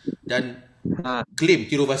piracy dan claim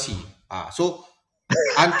Tiruvasi. So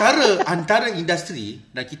antara industri,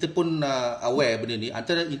 dan kita pun aware benda ni,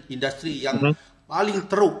 antara industri yang paling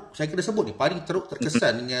teruk, saya kena sebut ni, paling teruk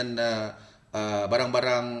terkesan dengan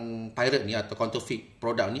barang-barang pirate ni atau counterfeit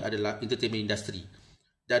produk ni adalah entertainment industry.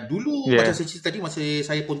 Dan dulu macam saya cerita tadi, masa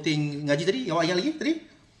saya ponting ngaji tadi, awak ingat lagi tadi?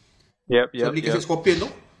 Saya beli kaset Scorpion tu.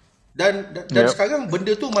 Dan sekarang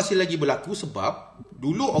benda tu masih lagi berlaku, sebab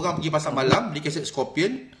dulu orang pergi pasar malam beli kaset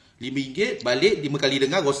Scorpion RM5, balik 5 kali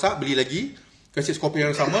dengar, rosak, beli lagi kaset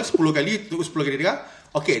Scorpion yang sama 10 kali, terus 10 kali dengar.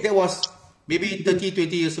 Okay, that was maybe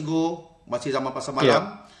 30-20 years ago, masih zaman pasar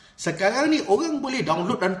malam. Sekarang ni orang boleh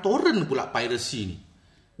download dan torrent pula piracy ni.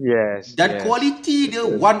 Dan kualiti dia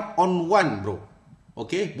one on one, bro.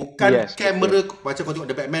 Okay, bukan kamera macam kau tengok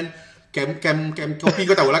The Batman, cam kopi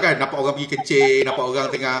kau tahulah kan, nampak orang pergi kencing, nampak orang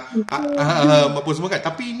tengah apa semua kan.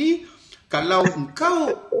 Tapi ini kalau kau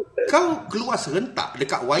keluar serentak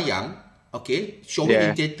dekat wayang, okay, showing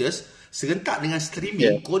in theaters, serentak dengan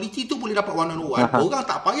streaming, kualiti tu boleh dapat one on one. Orang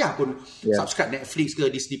tak payah pun subscribe Netflix ke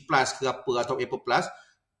Disney Plus ke apa atau Apple Plus.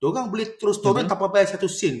 Diorang boleh terus torrent tanpa bayar satu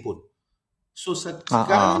sen pun. So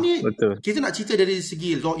sekarang ni kita nak cerita dari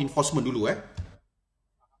segi law enforcement dulu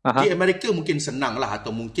Di Amerika mungkin senang lah, atau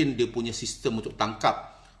mungkin dia punya sistem untuk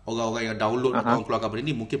tangkap orang-orang yang download atau orang keluarkan benda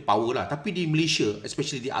ni mungkin power lah. Tapi di Malaysia,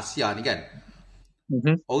 especially di Asia ni kan,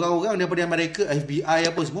 orang-orang daripada Amerika, FBI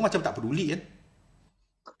apa semua macam tak peduli kan.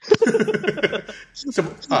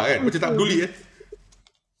 Kan macam tak peduli kan.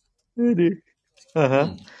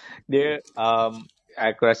 Dia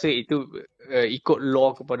aku rasa itu ikut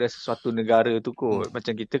law kepada sesuatu negara tu kot.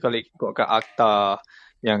 Macam kita kalau ikutkan akta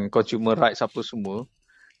yang consumer rights apa semua,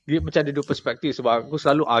 dia macam ada dua perspektif. Sebab aku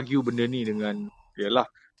selalu argue benda ni dengan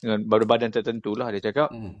badan tertentu lah. Dia cakap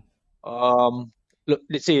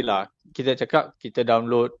let's say lah, kita cakap kita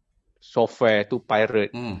download software tu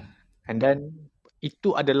pirate, and then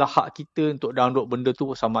itu adalah hak kita untuk download benda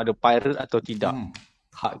tu sama ada pirate atau tidak.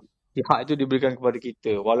 Hak itu diberikan kepada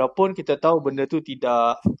kita, walaupun kita tahu benda tu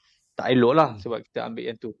tak elok lah, sebab kita ambil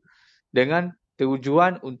yang tu dengan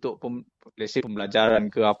tujuan untuk let's say pembelajaran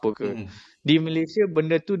ke apa ke. Di Malaysia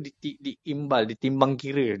benda tu ditimbang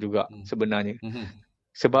kira juga sebenarnya.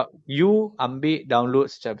 Sebab you ambil download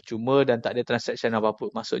secara percuma dan tak ada transaction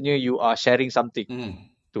apa-apa, maksudnya you are sharing something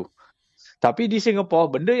tu. Tapi di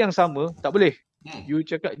Singapore benda yang sama tak boleh. You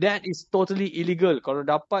cakap that is totally illegal. Kalau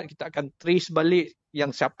dapat kita akan trace balik yang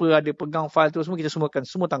siapa ada pegang file tu semua, kita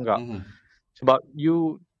semua tangkap. Sebab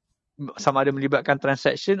you sama ada melibatkan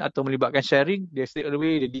transaction atau melibatkan sharing, dia straight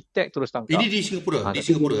away dia detect terus tangkap. Ini di Singapura, di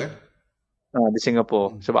Singapura di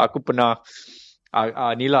Singapura. Sebab aku pernah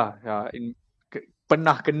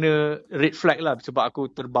pernah kena red flag lah, sebab aku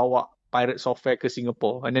terbawa pirate software ke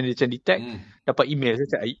Singapore, and then dia macam detect, dapat email,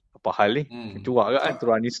 saya cakap, apa hal ni? Cuak kan,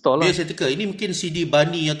 terus uninstall lah. Dia saya teka, ini mungkin CD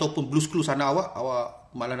Bunny ataupun Blues Clues anak awak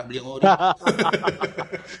malah nak beli yang ori.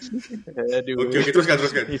 Aduh. Okey, teruskan.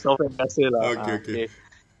 Ni software biasa lah. Okey.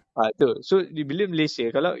 Tu. So bila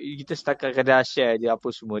Malaysia, kalau kita setakat kadar share je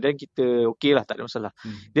apa semua, dan kita okey lah, tak ada masalah.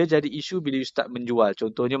 Dia jadi isu bila you start menjual.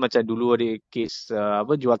 Contohnya macam dulu ada kes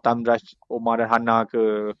jual thumb drive Omar dan Hana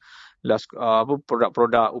ke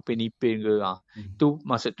produk-produk Upin Ipin ke. Itu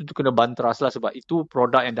masa tu kena bantras lah, sebab itu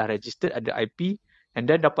produk yang dah registered, ada IP, and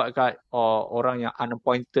then dapat kat orang yang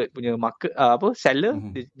unappointed punya market seller,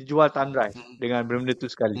 dia jual thumb drive dengan benda tu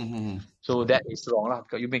sekali. So that is wrong lah,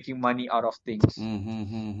 because you making money out of things.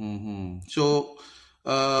 So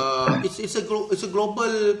it's a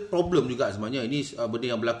global problem juga sebenarnya. Ini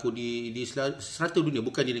benda yang berlaku di serata dunia,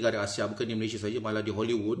 bukan di negara Asia, bukan di Malaysia saja, malah di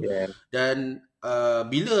Hollywood. Dan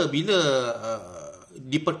bila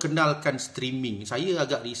diperkenalkan streaming, saya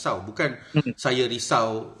agak risau. Bukan saya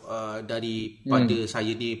risau daripada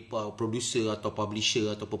saya ni producer atau publisher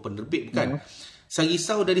ataupun penerbit, bukan. Saya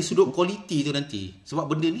risau dari sudut kualiti tu nanti.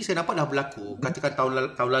 Sebab benda ni saya nampak dah berlaku. Katakan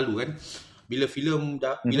tahun lalu kan, bila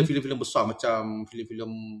filem-filem besar macam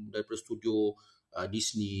filem-filem daripada studio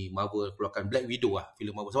Disney, Marvel keluarkan Black Widow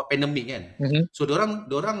filem Marvel, sebab pandemik kan. So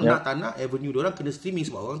diorang nak tak nak, avenue diorang kena streaming,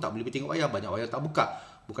 sebab orang tak boleh tengok wayang, banyak wayang tak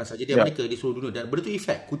buka. Bukan saja di Amerika, di seluruh dunia. Dan benda tu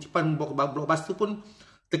efek. Kutipan blockbuster pun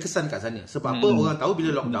terkesan kat sana. Sebab apa? Orang tahu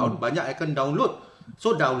bila lockdown banyak akan download.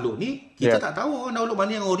 So download ni kita tak tahu orang download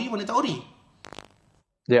mana yang ori, mana tak ori.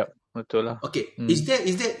 Betul lah. Okay. Is there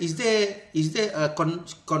a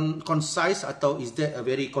concise atau is there a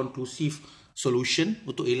very conclusive solution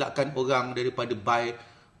untuk elakkan orang daripada buy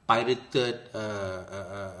pirated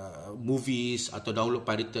movies atau download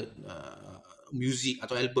pirated music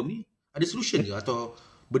atau album ni? Ada solution ke, atau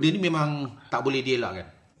benda ni memang tak boleh dielakkan?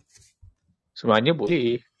 Sebenarnya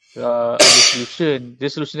boleh. Ada solution. Dia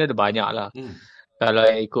solution ada banyak lah. Kalau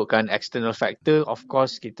ikutkan external factor, of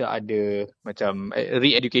course kita ada macam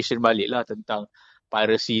re-education balik lah tentang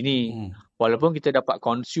piracy ni. Walaupun kita dapat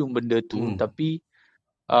consume benda tu, tapi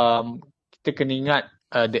kita kena ingat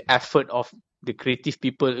the effort of the creative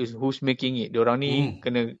people who's making it. Diorang ni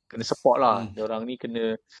kena support lah. Diorang ni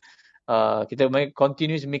kena kita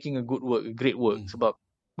continuous making a great work. Sebab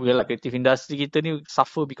creative industry kita ni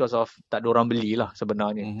suffer because of tak ada orang beli lah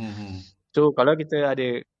sebenarnya. So kalau kita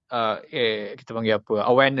ada kita panggil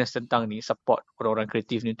awareness tentang ni, support orang-orang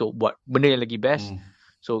kreatif ni untuk buat benda yang lagi best.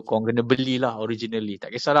 So korang kena belilah originally.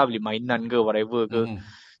 Tak kisahlah beli mainan ke whatever ke.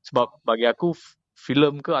 Sebab bagi aku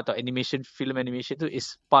film ke atau film animation tu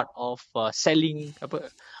is part of selling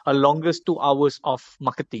a longest 2 hours of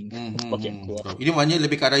marketing. Ini maknanya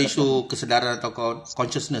lebih ke arah isu kesedaran atau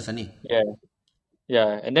consciousness ni.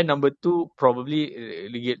 And then number 2 probably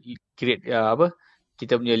create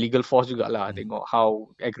kita punya legal force jugalah. Tengok how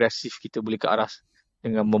agresif kita boleh ke arah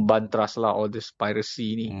dengan membantras lah all this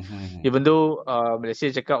piracy ni. Even though Malaysia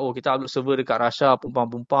cakap kita upload server dekat Russia,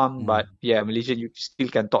 pumpam, but Malaysia you still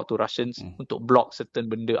can talk to Russians untuk block certain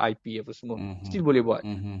benda IP apa semua. Still boleh buat.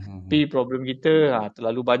 Tapi problem kita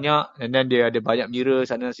terlalu banyak, and then dia ada banyak mirror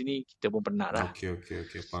sana sini, kita pun penat lah. Okay.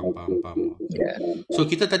 Faham. So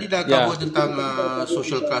kita tadi dah cover tentang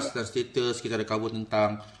social class dan status, kita dah cover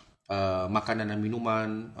tentang makanan dan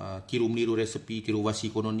minuman, tiru meniru resepi, tiruvasi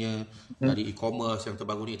kononnya dari e-commerce yang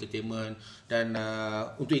terbaru ni, entertainment. Dan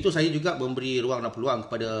untuk itu saya juga memberi ruang dan peluang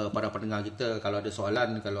kepada para pendengar kita. Kalau ada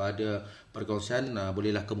soalan, kalau ada perkongsian,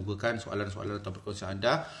 bolehlah kemukakan soalan-soalan atau perkongsian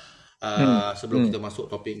anda sebelum kita masuk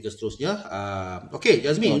topik ke seterusnya. Okay,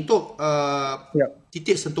 Jazmi, untuk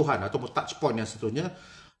titik sentuhan atau touch point yang seterusnya,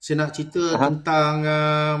 saya nak cerita tentang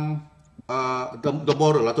the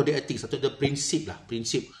moral atau the ethics atau the prinsip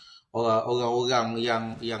orang-orang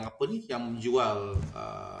yang menjual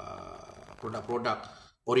produk-produk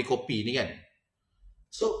OriKopi ni kan.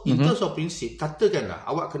 So in terms of prinsip, katakanlah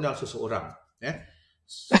awak kenal seseorang,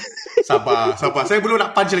 sabar, saya belum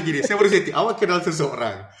nak punch lagi ni, saya baru setting. Awak kenal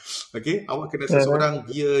seseorang, okay, awak kenal seseorang,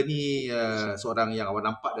 dia ni seorang yang awak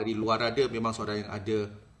nampak dari luar dia memang seorang yang ada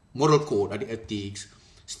moral code, ada ethics.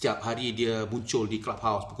 Setiap hari dia muncul di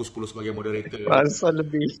Clubhouse pukul 10 sebagai moderator. Rasa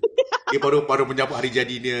lebih. Dia baru menyambut hari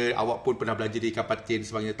jadi dia. Awak pun pernah belajar di Kapatin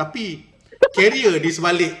sebagainya. Tapi carrier di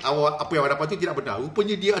sebalik apa yang awak dapat tu tidak benar.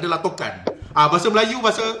 Rupanya dia adalah tokan. Bahasa Melayu,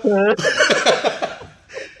 bahasa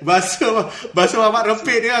Ahmad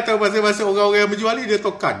Rempit dia, atau bahasa orang-orang yang menjual dia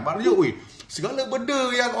tokan. Maknanya segala benda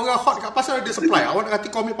yang orang hot kat pasar dia supply. Awak nak kata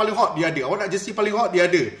komik paling hot, dia ada. Awak nak jersey paling hot, dia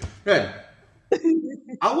ada. Kan?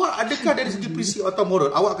 Awak adakah dari segi prinsip atau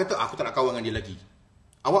moral, awak kata aku tak nak kawan dengan dia lagi?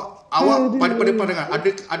 Awak pada pandangan,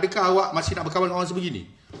 adakah awak masih nak berkawan dengan orang sebegini?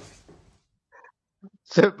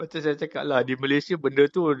 Macam saya cakap lah, di Malaysia benda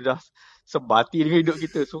tu dah sebati dengan hidup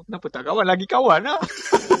kita. So, kenapa tak kawan? Lagi kawan lah.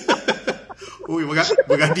 Ui,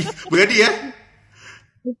 bergadi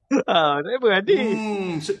Saya berhati.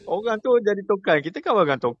 So, Orang tu jadi tokan. Kita kawan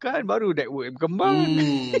dengan tokan, baru network berkembang.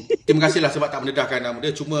 terima kasihlah sebab tak mendedahkan nama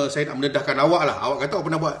dia. Cuma saya nak mendedahkan awak lah. Awak kata awak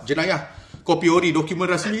pernah buat jenayah kopi ori,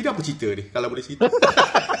 dokumen rasmi. Dia apa cerita ni? Kalau boleh cerita.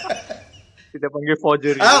 Kita panggil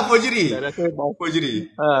forgery. Forgery. Saya rasa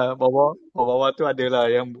Forgery. bawah tu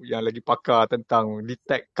adalah yang lagi pakar tentang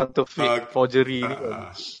detect counterfeit forgery ni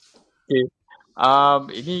kan. Okay.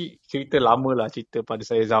 Ini cerita lama lah, cerita pada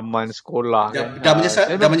saya zaman sekolah kan. Dah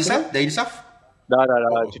menyesal? Dah insaf? Dah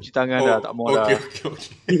cuci tangan dah, tak mau dah.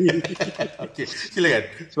 Okay.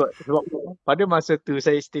 Silakan. Sebab pada masa tu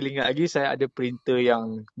saya still ingat lagi, saya ada printer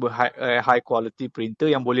yang high quality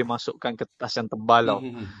printer yang boleh masukkan kertas yang tebal tau.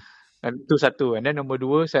 Dan itu satu. And then nombor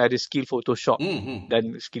 2, saya ada skill Photoshop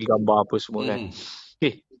dan skill gambar apa semua kan.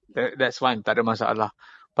 Okay, that's fine, tak ada masalah.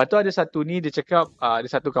 Lepas tu ada satu ni, dia cakap, ada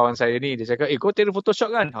satu kawan saya ni, dia cakap, kau Tiru Photoshop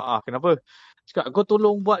kan? Kenapa? Cakap, kau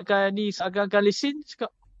tolong buatkan ni seakan-akan lesen. Cakap,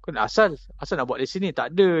 kau asal nak buat lesen ni?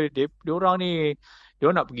 Tak ada. Dia orang ni, dia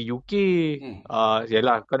orang nak pergi UK.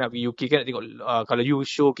 Yalah, kau nak pergi UK kan, nak tengok, kalau you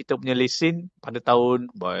show kita punya lesen pada tahun,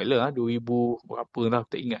 2000 berapa lah,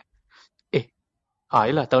 aku tak ingat.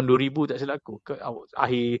 Yelah, tahun 2000 tak silap aku.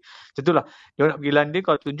 Akhir, macam tu lah. Dia nak pergi London,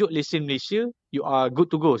 kalau tunjuk lesen Malaysia, you are good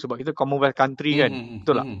to go. Sebab kita Commonwealth country kan.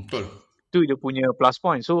 Betul tak? Betul. Itu dia punya plus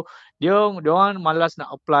point. So, dia orang malas nak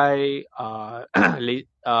apply, dia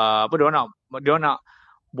nak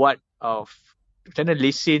buat, macam mana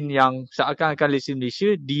lesen yang seakan-akan lesen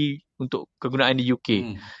Malaysia untuk kegunaan di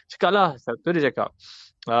UK. Cakap lah, satu dia cakap,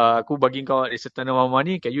 aku bagi kau a certain amount of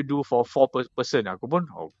money, can you do for 4 person? Aku pun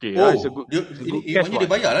okay lah, it's a good cash. Dia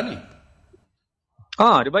bayar lah ni.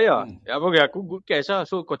 Dia bayar. Aku good cash lah.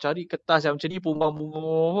 So kau cari kertas yang macam ni,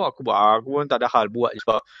 bunga-bunga, aku pun tak ada hal buat.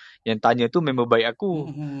 Sebab yang tanya tu member baik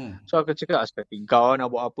aku. So aku cakap, seperti kau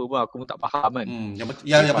nak buat apa pun, aku pun tak faham kan.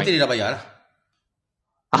 Yang penting dia dah bayar lah.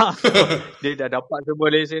 Dia dah dapat semua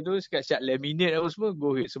lesen tu, siap laminate apa semua,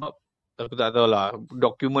 go ahead. Sebab aku tak tahu lah,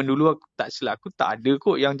 dokumen dulu aku tak silap, aku tak ada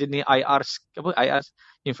kot yang jenis IR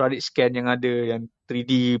infrared scan yang ada, yang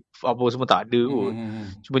 3D apa semua tak ada kot.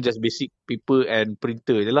 Cuma just basic paper and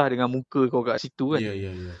printer je lah dengan muka kau kat situ kan.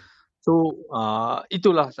 So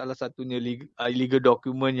itulah salah satunya illegal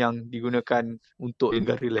document yang digunakan untuk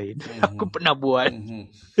negara lain. Aku pernah buat.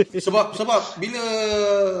 Sebab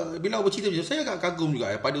bila awak bercerita macam, saya agak kagum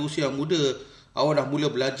juga pada usia muda awak dah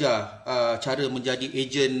mula belajar cara menjadi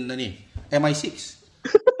ejen ni MI6.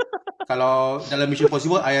 Kalau dalam Mission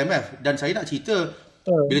Possible IMF. Dan saya nak cerita,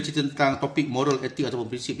 bila cerita tentang topik moral, etik ataupun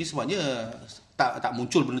prinsip ni, sebenarnya tak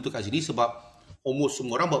muncul benda tu kat sini sebab almost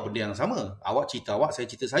semua orang buat benda yang sama. Awak cerita awak, saya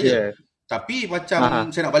cerita saya. Tapi macam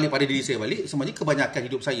saya nak balik pada diri saya balik, sebenarnya kebanyakan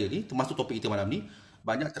hidup saya ni, termasuk topik kita malam ni,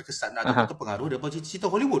 banyak terkesan atau terpengaruh daripada cerita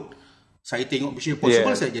Hollywood. Saya tengok Mission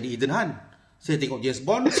Possible, saya jadi Ethan Hunt. Saya tengok James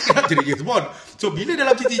Bond, saya nak jadi James Bond. So, bila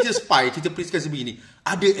dalam cerita spy, cerita polis sebegini,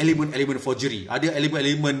 ada elemen-elemen forgery. Ada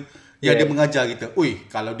elemen-elemen yang dia mengajar kita. Oi,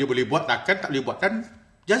 kalau dia boleh buat, takkan tak boleh buat kan?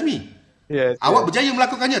 Jasmine. Awak berjaya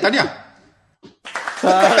melakukannya, Tania.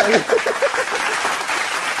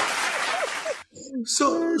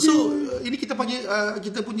 So ini kita panggil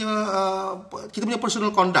kita punya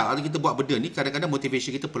personal conduct. Kita buat benda ni, kadang-kadang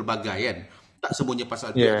motivation kita pelbagai kan. Tak semuanya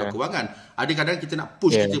pasal duit atau kewangan. Ada kadang kita nak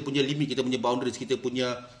push kita punya limit, kita punya boundaries, kita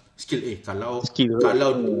punya skill. Kalau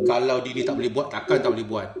dia tak boleh buat, takkan tak boleh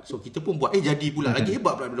buat. So kita pun buat, jadi pula lagi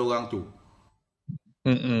hebat pula daripada orang tu.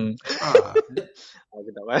 Aku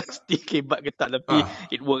tak pasti hebat ke tak, tapi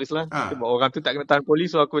it works lah. Sebab orang tu tak kena tahan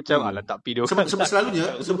polis, so aku macam alah tak pi dia.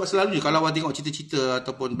 Sebab selalunya kalau awak tengok cerita-cerita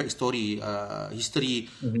ataupun backstory, history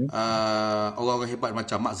orang-orang hebat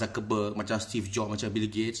macam Mark Zuckerberg, macam Steve Jobs, macam Bill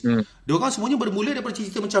Gates, dia orang semuanya bermula daripada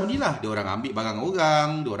cerita macam ni lah. Dia orang ambil barang orang,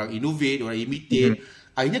 dia orang innovate, dia orang imitate.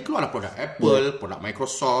 Akhirnya keluarlah produk Apple, produk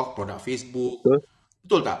Microsoft, produk Facebook.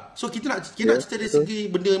 Betul tak? So kita nak cerita dari segi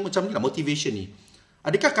benda macam ni lah, motivation ni.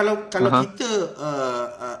 Adakah kalau kita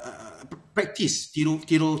practice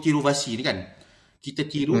Inovasi ni kan, kita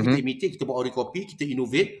tiru, kita imitate, kita buat OriKopi, kita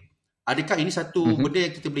innovate, adakah ini satu benda yang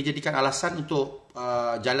kita boleh jadikan alasan untuk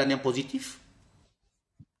jalan yang positif?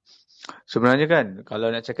 Sebenarnya kan, kalau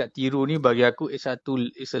nak cakap tiru ni, bagi aku it's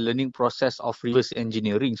a learning process of reverse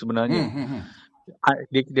engineering sebenarnya.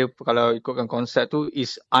 Dia kalau ikutkan konsep tu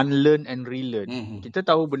is unlearn and relearn. Kita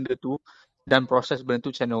tahu benda tu dan proses benda tu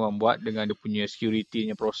macam mana orang buat dengan dia punya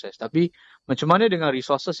security-nya proses. Tapi macam mana dengan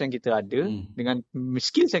resources yang kita ada, dengan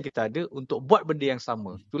skills yang kita ada untuk buat benda yang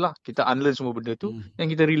sama. Itulah kita unlearn semua benda tu dan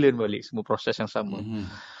kita relearn balik semua proses yang sama.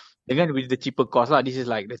 dengan with the cheaper cost lah. This is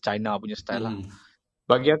like the China punya style lah.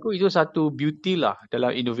 Bagi aku itu satu beauty lah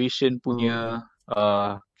dalam innovation punya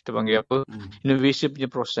kita panggil apa? Innovation punya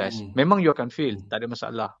proses. Memang you akan fail, tak ada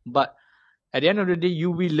masalah. But at the end of the day,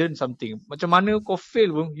 you will learn something. Macam mana kau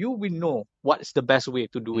fail pun, you will know what's the best way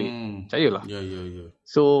to do it. Percayalah.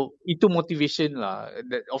 So, itu motivation lah.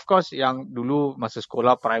 Of course, yang dulu masa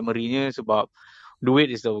sekolah primary-nya sebab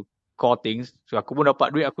duit is the core things. So, aku pun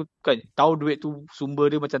dapat duit, aku kan tahu duit tu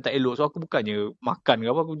sumber dia macam tak elok. So, aku bukannya makan ke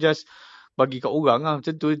apa, aku just bagi kat orang lah.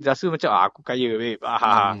 Macam tu, rasa macam aku kaya, babe.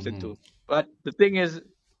 Macam tu. But the thing is,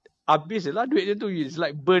 habis je lah duit dia tu. It's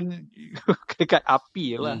like burn dekat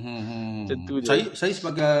api je lah. Macam tu je. Saya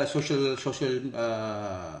sebagai social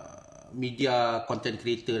media content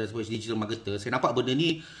creator dan sebagainya, digital marketer, saya nampak benda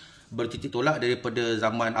ni bertitik tolak daripada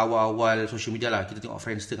zaman awal-awal social media lah. Kita tengok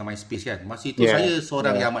Friendster dengan MySpace kan. Masa itu saya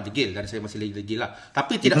seorang yang amat degil dan saya masih lagi degil lah.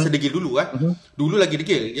 Tapi tidak sedegil dulu kan. Dulu lagi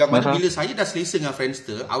degil. Yang mana bila saya dah selesa dengan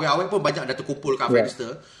Friendster, awet-awet pun banyak dah terkumpul kat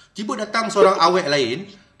Friendster. Tiba datang seorang awet lain,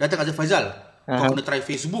 datang kata, Faizal, kau kena try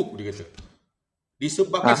Facebook, dia kata.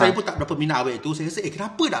 Disebabkan saya pun tak berapa minat awet itu, saya rasa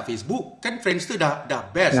kenapa tak Facebook? Kan Friendster dah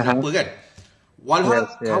best, kenapa kan? Walhal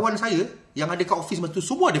kawan saya yang ada kat office masa tu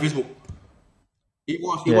semua ada Facebook. It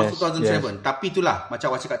was 2007. Tapi itulah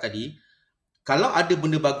macam awak cakap tadi, kalau ada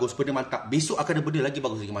benda bagus, benda mantap, besok akan ada benda lagi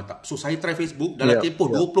bagus lagi mantap. So saya try Facebook, dalam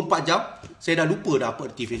tempoh 24 jam saya dah lupa dah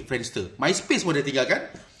apa erti Friendster. MySpace pun dah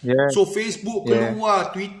tinggalkan. So Facebook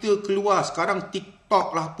keluar, Twitter keluar, sekarang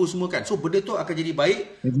TikTok lah apa semua kan. So benda tu akan jadi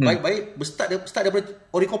baik. Baik-baik start daripada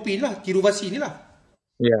OriKopi ni lah, Inovasi ni lah.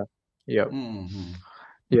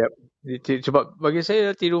 Sebab bagi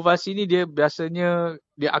saya Inovasi ni dia biasanya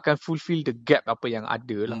dia akan fulfill the gap apa yang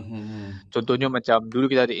ada lah. Contohnya macam dulu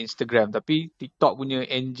kita ada Instagram, tapi TikTok punya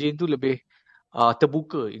engine tu lebih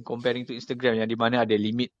terbuka in comparing to Instagram, yang di mana ada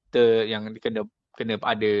limit yang kena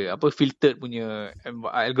ada apa filtered punya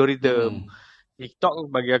algorithm. TikTok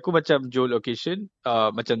bagi aku macam geolocation,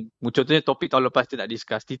 macam contohnya topik tahun lepas kita nak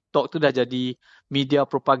discuss, TikTok tu dah jadi media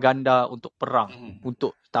propaganda untuk perang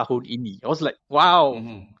untuk tahun ini. I was like, wow,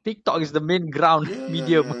 TikTok is the main ground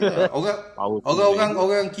medium.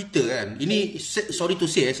 Orang kita kan, ini sorry to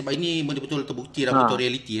say sebab ini betul-betul terbukti dan betul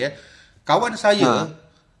reality kawan saya,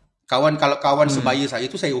 kalau kawan sebaya saya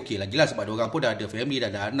tu saya okey lagi lah, sebab dia orang pun dah ada family, dah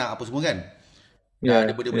ada anak apa semua kan. Dah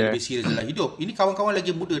ada benda-benda lebih serius dalam hidup. Ini kawan-kawan lagi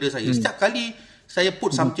muda dari saya. Setiap kali saya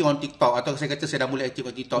put something on TikTok atau saya kata saya dah mulai aktif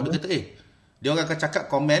on TikTok, dia kata dia orang akan cakap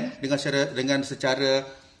komen dengan secara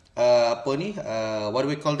what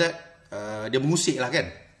do we call that, dia mengusik lah kan.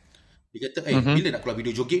 Dia kata bila nak keluar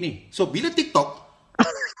video joget ni. So bila TikTok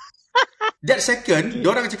that second dia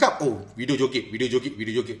orang cakap video joget.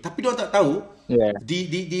 Tapi dia orang tak tahu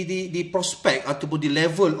di prospek ataupun di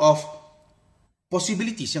level of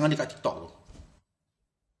possibilities yang ada kat TikTok tu.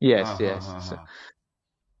 Yes.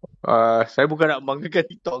 Saya bukan nak banggakan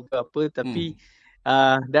TikTok ke apa, tapi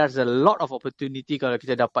there's a lot of opportunity kalau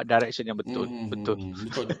kita dapat direction yang betul. Betul.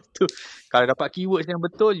 Kalau dapat keywords yang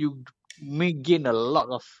betul, you may gain a lot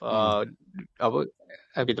of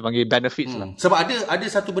kita panggil benefits lah. Sebab ada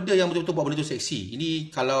satu benda yang betul-betul buat benda tu seksi. Ini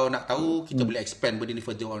kalau nak tahu, kita boleh expand benda ni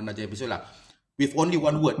further on aja episode lah. With only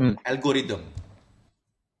one word, algorithm.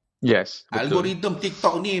 Yes, betul. Algorithm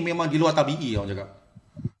TikTok ni memang di luar tabi'i, orang cakap.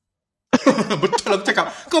 Betul aku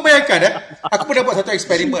cakap. Kau bayangkan aku pernah buat satu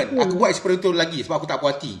eksperimen. Aku buat eksperimen tu lagi sebab aku tak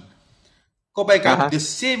puas hati. Kau bayangkan the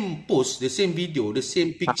same post, the same video, the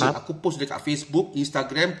same picture aku post dekat Facebook,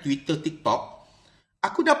 Instagram, Twitter, TikTok.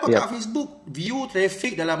 Aku dapat kat Facebook view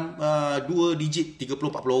traffic dalam 2 digit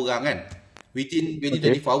 30-40 orang kan, within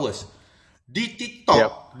 24 hours. Di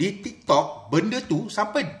TikTok benda tu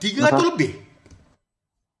sampai 300 lebih.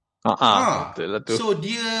 Betul lah tu. So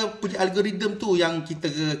dia punya algorithm tu yang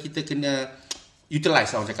kita kena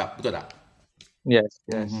utilize, orang cakap, betul tak? Yes.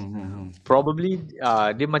 Probably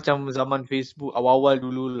dia macam zaman Facebook awal-awal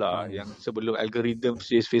dulu lah, yang sebelum algorithm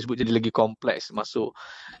Facebook jadi lagi kompleks masuk.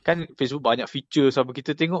 Kan Facebook banyak feature sampai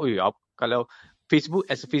kita tengok kalau Facebook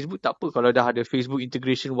as a Facebook tak apa, kalau dah ada Facebook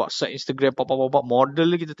integration, WhatsApp, Instagram, apa-apa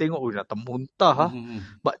model kita tengok nak termuntah.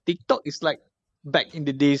 But TikTok is like back in the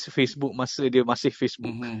days Facebook masa dia masih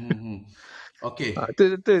Facebook. Okay.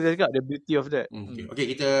 Itu saya cakap the beauty of that.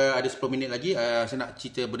 Okay, kita ada 10 minit lagi. Saya nak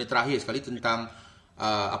cerita benda terakhir sekali tentang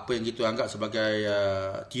apa yang kita anggap sebagai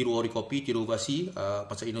Tiru OriKopi, Tiru Inovasi,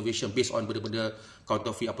 pasal innovation based on benda-benda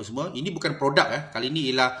counterfeit apa semua. Ini bukan produk. Kali ini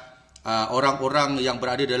ialah orang-orang yang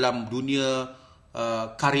berada dalam dunia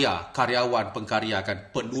karyawan, pengkarya kan,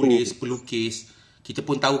 penulis, pelukis. Kita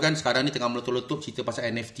pun tahu kan sekarang ni tengah meletup-letup cerita pasal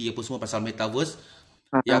NFT apa semua, pasal metaverse.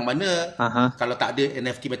 Yang mana kalau tak ada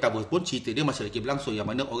NFT metaverse pun cerita dia masih lagi berlangsung, yang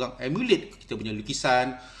mana orang emulate kita punya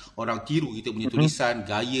lukisan, orang tiru kita punya tulisan,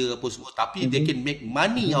 gaya apa semua, tapi they can make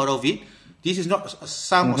money out of it. This is not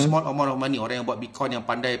some small amount of money. Orang yang buat Bitcoin yang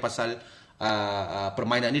pandai pasal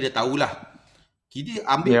permainan ni dia tahulah. Dia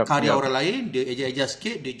ambil karya orang lain, dia adjust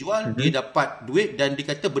sikit, dia jual, dia dapat duit dan dia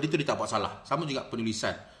kata benda tu dia tak buat salah. Sama juga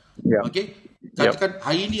penulisan. Okay? Katakan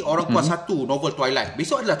hari ni orang buat satu novel Twilight,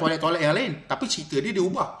 besok adalah Twilight yang lain, tapi cerita dia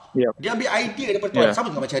ubah. Dia ambil idea daripada Twilight.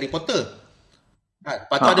 Sama juga macam Harry Potter.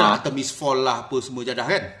 Lepas tu ada Artemis Fowl lah, apa semua jadah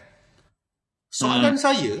kan. Soalan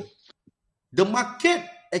saya, the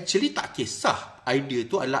market actually tak kisah idea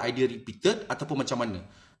tu adalah idea repeated ataupun macam mana.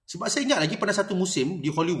 Sebab saya ingat lagi pada satu musim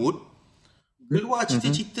di Hollywood, keluar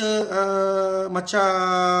cerita-cerita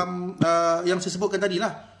macam yang saya sebutkan tadi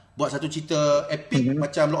lah. Buat satu cerita epic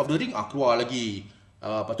macam Lord of the Ring, keluar lagi.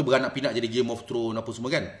 Lepas tu beranak pinak jadi Game of Thrones apa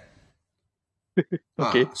semua kan.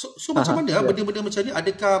 So macam mana benda-benda macam ni,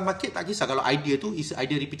 adakah market tak kisah kalau idea tu is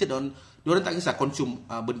idea repeated dan diorang tak kisah consume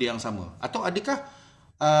benda yang sama? Atau adakah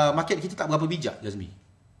market kita tak berapa bijak, Jazmi?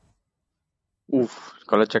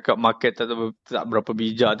 Kalau cakap market tak berapa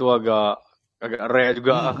bijak tu agak rare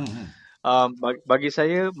juga. Bagi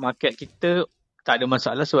saya market kita tak ada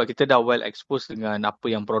masalah sebab kita dah well exposed dengan apa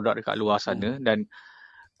yang produk dekat luar sana dan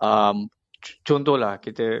contohlah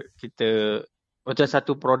kita macam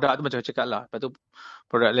satu produk tu macam cakap lah, lepas tu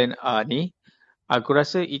produk lain ni aku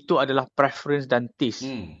rasa itu adalah preference dan taste.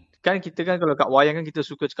 Kan kita kan kalau kat wayang kan kita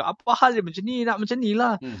suka cakap apa hal dia macam ni, nak macam ni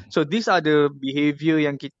lah. So these are the behaviour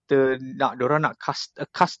yang kita nak, diorang nak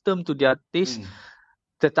custom to their taste.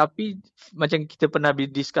 Tetapi macam kita pernah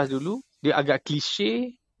discuss dulu, dia agak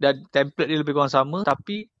cliche dan template dia lebih kurang sama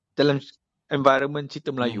tapi dalam environment cerita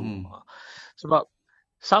Melayu. Sebab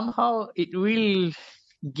somehow it will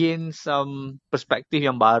gain some perspektif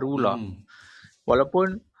yang baru lah.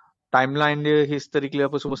 Walaupun timeline dia, historically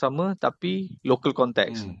apa semua sama, tapi local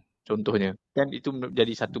context. Contohnya. Kan itu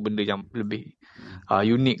jadi satu benda yang lebih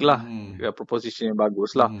unik lah. Proposition yang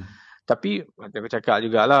bagus lah. Tapi macam aku cakap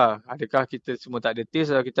jugalah, adakah kita semua tak ada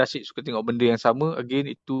taste, kita asyik suka tengok benda yang sama, again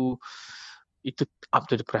itu up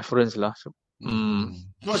to the preference lah.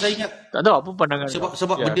 Sebab saya ingat tak tahu apa pandangan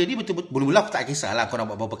sebab benda ni betul-betul mula-mula aku tak kisahlah kau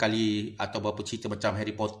nak buat berapa kali atau berapa cerita macam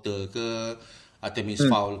Harry Potter ke Artemis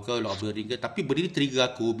Fowl ke Lord of the Ring ke, tapi benda ni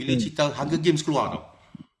trigger aku bila cerita Hunger Games keluar tau.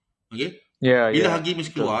 Okay? Bila Hunger Games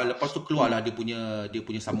keluar, lepas tu keluarlah dia punya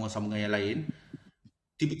sambungan-sambungan yang lain.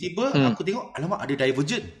 Tiba-tiba aku tengok alamak ada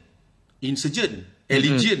Divergent, Insurgent,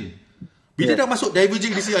 Allegiant. Bila dah masuk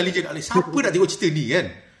Divergent di sini Allegiant, siapa nak tengok cerita ni kan?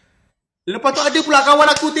 Lepas tu ada pula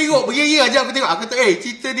kawan aku tengok, beria aja aku tengok. Aku kata,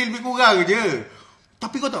 cerita ni lebih kurang je.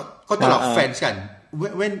 Tapi kau tahu lah fans kan.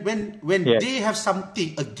 When they have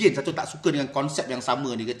something against atau tak suka dengan konsep yang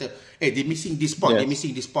sama, dia kata, they missing this point, they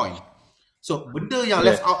missing this point. So, benda yang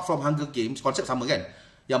left out from Hunger Games, konsep sama kan?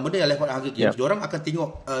 Yang benda yang left out Hunger Games, diorang akan tengok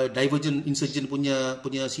Divergent, Insurgent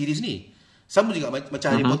punya series ni. Sama juga macam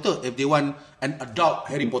Harry Potter. If they want an adult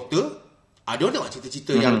Harry Potter, dia orang tengok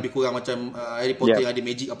cerita-cerita yang lebih kurang macam Harry Potter yang ada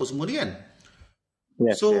magic apa semua ni kan.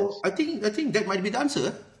 So I think that might be the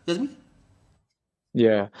answer, Jasmine.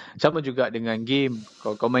 Sama juga dengan game.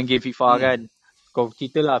 Kau main game FIFA kan, kau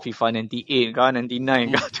ceritalah FIFA 98 kan,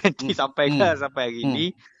 99 kan, 20 sampai hari ni.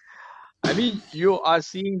 I mean, you are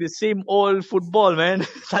seeing the same old football, man.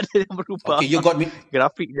 Tak ada yang berubah. Okay, you got me.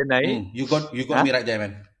 Grafik dia naik. You got me right there,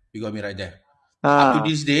 man. You got me right there. Up to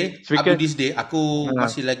this day, aku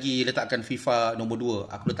masih lagi letakkan FIFA nombor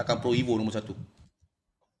 2. Aku letakkan Pro Evo nombor 1.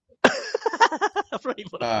 Pro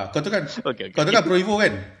Evo. Kau tu kan? Kau tu kan Pro Evo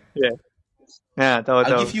kan? Tahu.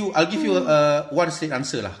 I'll give you one straight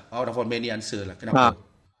answer lah. Out of many answer lah. Kenapa?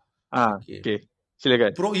 Okay.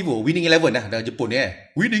 Silakan. Pro Evo, Winning 11 lah dalam Jepun ni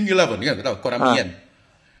Winning 11 kan? Kau tahu, Konami kan?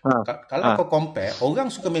 Kalau kau compare,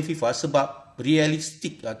 orang suka main FIFA sebab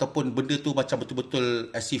realistik ataupun benda tu macam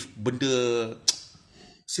betul-betul as if benda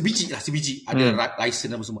sebiji ada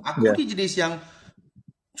license apa semua. Aku ni jenis yang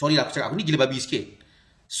sorry lah aku cakap, aku ni gila babi sikit.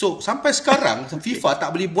 So sampai sekarang FIFA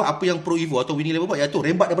tak boleh buat apa yang Pro Evo atau Winning 11 buat, iaitu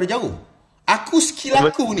rembat daripada jauh. Aku skill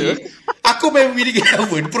aku ni, aku main Winning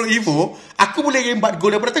 11 Pro Evo, aku boleh rembat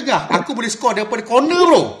gol daripada tengah, aku boleh score daripada corner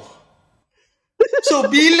bro. So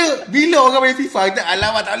bila orang main FIFA kata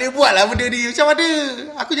alamak tak boleh buat lah benda ni, macam mana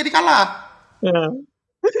aku jadi kalah.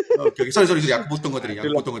 Okay. Sorry aku potong kau tadi.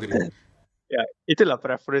 Itulah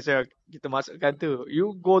preference yang kita masukkan tu.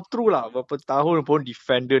 You go through lah berapa tahun pun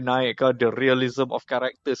defender naik ke, the realism of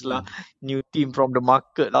characters lah, new team from the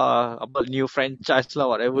market lah, new franchise lah,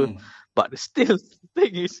 whatever. But still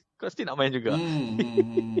thing is kau still nak main juga.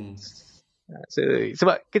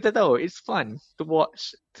 Sebab kita tahu it's fun to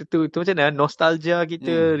watch. Tu macam mana nostalgia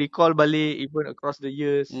kita recall balik even across the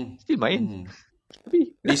years. Still main.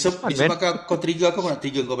 Tapi it's fun, man. Disebabkan kau trigger, kau nak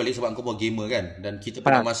trigger kau balik sebab kau mau gamer kan. Dan kita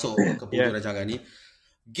pernah masuk ke punya rancangan ni.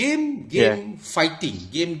 Game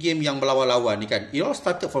fighting, game yang berlawan-lawan ni kan. It all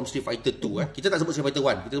started from Street Fighter 2 Kita tak sebut Street Fighter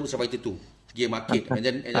 1, kita sebut Street Fighter 2. Game arcade and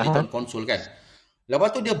then on konsol kan.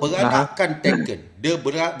 Lepas tu dia beranakkan Tekken, dia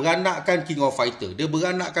beranakkan King of Fighter, dia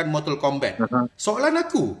beranakkan Mortal Kombat. Soalan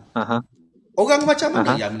aku, orang macam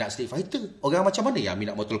mana yang minat Street Fighter? Orang macam mana yang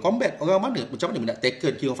minat Mortal Kombat? Orang macam mana minat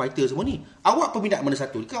Tekken, King of Fighter semua ni? Awak peminat mana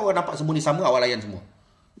satu? Kau awak nampak semua ni sama, awak layan semua?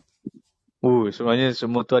 Sebenarnya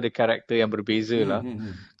semua tu ada karakter yang berbeza lah.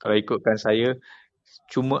 Kalau ikutkan saya,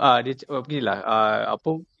 cuma dia beginilah,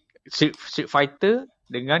 Street Fighter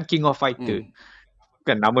dengan King of Fighter.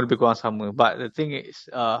 Kan nama lebih kurang sama. But the thing is,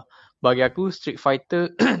 bagi aku Street Fighter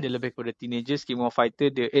dia lebih kepada teenagers, King of Fighter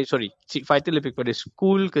Street Fighter lebih kepada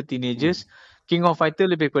school ke teenagers, King of Fighter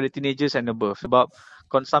lebih kepada teenagers and above. Sebab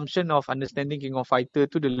consumption of understanding King of Fighter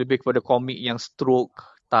tu dia lebih kepada komik yang stroke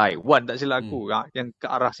Taiwan, tak silap aku, yang ke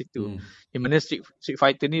arah situ. Di mana Street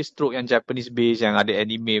Fighter ni stroke yang Japanese based, yang ada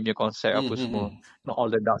anime punya konsep apa semua. Not all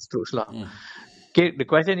the dark strokes lah. Okay, the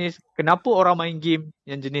question is, kenapa orang main game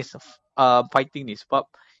yang jenis fighting ni? Sebab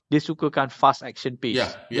dia sukakan fast action pace.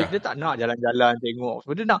 Dia tak nak jalan-jalan tengok.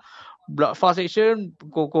 Dia nak fast action,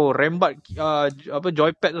 kau rembat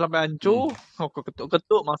joypad tu sampai hancur, kau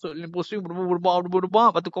ketuk-ketuk, masuk lane posting, berubah,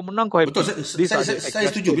 lepas tu kau menang, kau happy. Betul,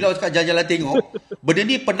 saya setuju. Bila orang cakap jalan-jalan tengok, benda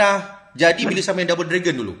ni pernah jadi bila saya main Double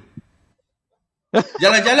Dragon dulu.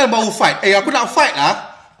 Jalan-jalan baru fight. Aku nak fight lah.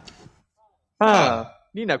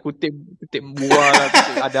 Ni nak kutip buah lah,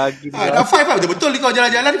 kutip ada lagi. Nak fight betul-betul. Kau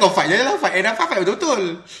jalan-jalan, kau fight je lah. Nak fight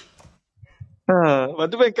betul-betul. Lepas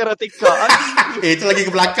tu main karateka. Itu lagi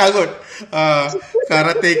ke belakang kot.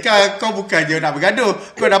 Karateka kau bukan je nak bergaduh.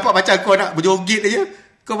 Kau dapat macam kau nak berjoget je.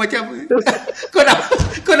 Kau macam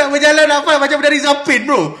kau nak berjalan nak fight macam dari Zapin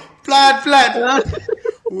bro. Pelan-pelan.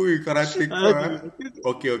 Ui, karateka.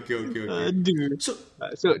 Okay.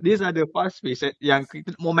 So these are the fast pace yang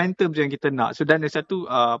momentum yang kita nak. So dan ada satu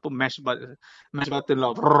mash button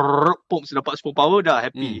lah. Pum, dapat super power dah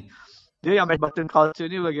happy. Dia yang mash button culture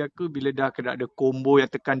ni bagi aku bila dah kena ada combo yang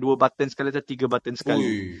tekan 2 button sekali atau 3 button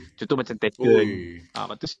sekali. Contoh macam Tekken.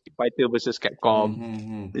 Lepas tu Street Fighter versus Capcom.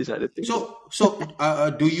 These are the things. So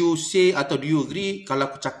do you say atau do you agree kalau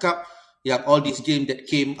aku cakap yang all these game that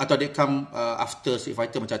came atau that come after Street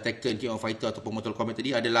Fighter macam Tekken, King of Fighter ataupun Mortal Kombat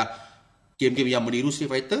tadi adalah game-game yang meniru Street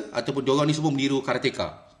Fighter ataupun diorang ni semua meniru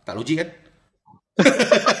karateka? Tak logik kan?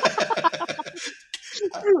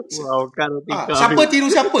 Wow, karateka. Siapa tiru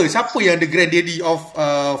siapa? Siapa yang the granddaddy of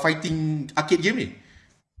fighting arcade game ni?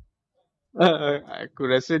 Aku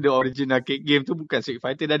rasa the origin arcade game tu bukan Street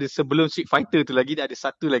Fighter. Dah ada sebelum Street Fighter tu lagi, dah ada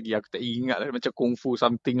satu lagi. Aku tak ingat lah, macam Kung Fu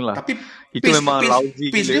something lah. Tapi itu memang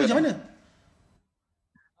lousy pace dia macam mana?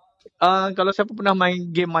 Kalau siapa pernah main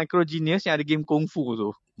game Micro Genius yang ada game Kung Fu tu.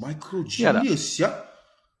 Micro Genius ya?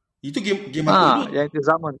 Itu game apa tu? Yang itu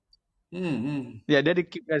zaman. Ya, dia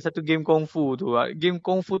ada satu game Kung Fu tu. Game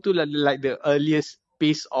Kung Fu tu like the earliest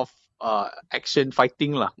pace of action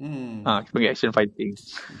fighting lah. Kita panggil action fighting.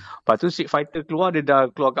 Lepas tu Street Fighter keluar, dia dah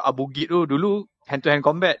keluar ke Abugit tu. Dulu hand to hand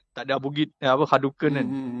combat, tak ada Abugit, Hadouken kan.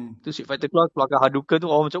 Tu Street Fighter keluar ke Hadouken tu,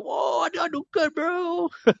 orang macam, wow, ada Hadouken bro.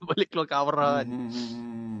 Balik keluar ke Awaran.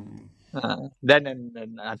 Dan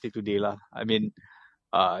until today lah. I mean,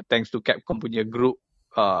 thanks to Capcom punya group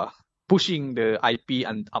pushing the IP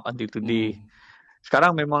up until today.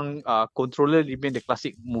 Sekarang memang controller remain the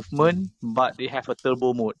classic movement, but they have a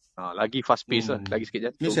turbo mode. Lagi fast pace lah, lagi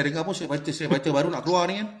sikit jatuh. Ni saya dengar pun Street Fighter baru nak keluar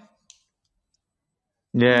ni kan?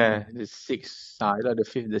 Yeah, the 6. Itulah the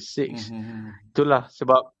 5th, the 6. Itulah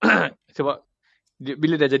sebab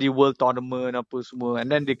bila dah jadi world tournament apa semua,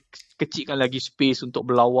 and then dia kecilkan lagi space untuk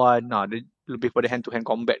berlawan. Dia lebih pada hand to hand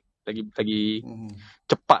combat, lagi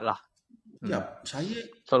cepat lah.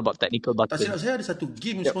 It's all about technical button. Tak silap saya ada satu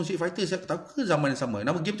game Street Fighter, saya tahu ke zaman yang sama.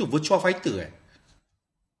 Nama game tu Virtua Fighter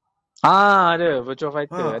ada Virtua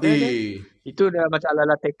Fighter. Ada. Itu dah macam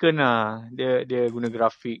ala-ala Tekken lah. Dia guna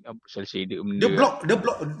grafik shaded benda.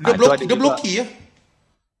 Dia blocky ya.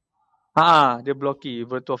 Dia blocky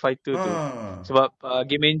Virtua Fighter tu. Sebab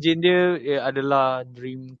game engine dia adalah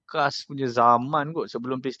Dreamcast punya zaman kot,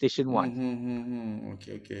 sebelum PlayStation 1.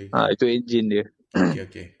 Okay. Itu engine dia.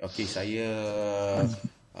 Okay, saya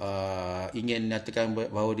ingin nyatakan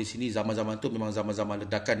bahawa di sini zaman-zaman tu memang zaman-zaman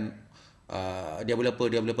ledakan developer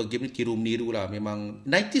game ni tiru meniru lah. Memang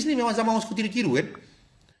 90s ni memang zaman orang suka tiru kan?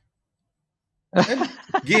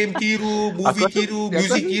 Game tiru, movie tiru,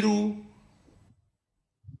 music tiru.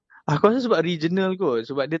 Aku rasa sebab regional kot.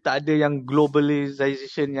 Sebab dia tak ada yang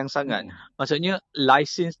globalization yang sangat. Maksudnya,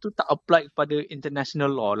 license tu tak apply pada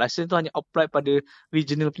international law. License tu hanya apply pada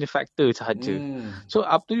regional punya factor sahaja. So,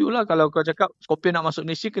 up to you lah. Kalau kau cakap, Scorpion nak masuk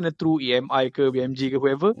Malaysia, kena through EMI ke, BMG ke,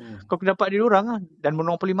 whoever. Kau kena dapat dia orang lah. Dan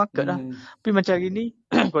monopoli market lah. Tapi macam hari ni,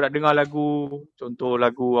 kau nak dengar lagu, contoh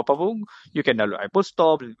lagu apa pun, you can download Apple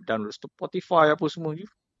Store, download Spotify, apa semua.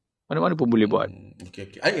 Mana-mana pun boleh buat.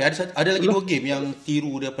 Okay. Ada lagi dua game yang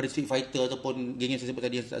tiru daripada Street Fighter ataupun game yang saya sebut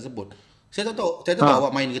tadi yang saya tak sebut. Saya tak tahu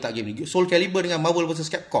awak main ke tak game ni. Soul Calibur dengan Marvel vs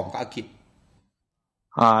Capcom kat arcade.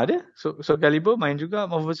 Ada. So Calibur main juga,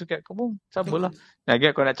 Marvel vs Capcom pun. Sama lah. Lagi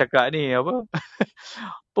kau nak cakap ni apa?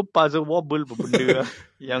 Puzzle Wobble apa benda lah.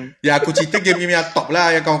 Yang ya aku cerita game-game yang top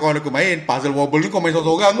lah yang kawan-kawan aku main. Puzzle Wobble tu kau main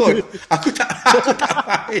seorang-seorang kot. Aku tak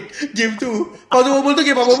main game tu. Puzzle Wobble tu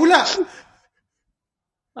game apa pula?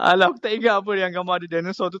 Alah, aku tak ingat apa yang gambar ada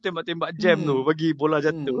dinosaur tu tembak-tembak jam tu bagi bola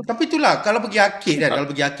jatuh. Tapi itulah kalau pergi arcade kan, kalau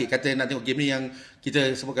pergi arcade kata nak tengok game ni yang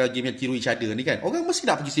kita sebutkan game yang tiru each other ni kan. Orang mesti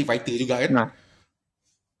nak pergi Street Fighter juga kan.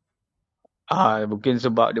 Mungkin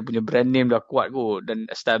sebab dia punya brand name dah kuat kot dan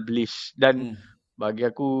established dan bagi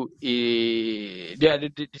aku dia ada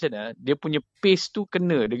di sana, dia punya pace tu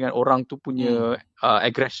kena dengan orang tu punya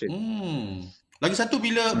aggression. Lagi satu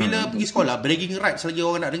bila pergi sekolah, bragging rights lagi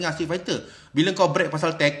orang nak dengar Street Fighter. Bila kau brag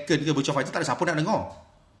pasal Tekken ke Virtua Fighter, tak ada siapa nak dengar.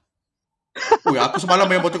 Aku semalam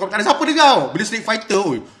main Mortal Kombat, tak ada siapa dengar. Bila Street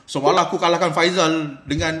Fighter, semalam aku kalahkan Faizal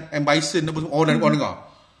dengan M. Bison, orang dengar.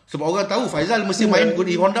 Sebab orang tahu Faizal mesti main guna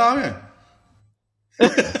Honda kan.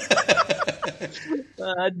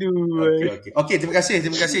 Aduh. Okay, terima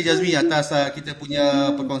kasih Jazmi atas kita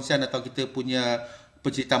punya perkongsian atau kita punya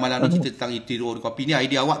pencerita malam ni, kita tentang Tiru OriKopi ni.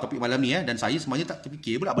 Idea awak topik malam ni dan saya sebenarnya tak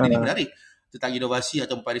terfikir pula benda ni menarik tentang inovasi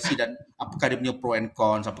atau piracy dan apakah dia punya pro and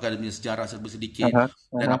cons, apakah dia punya sejarah sedikit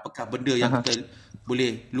dan apakah benda yang kita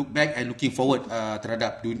boleh look back and looking forward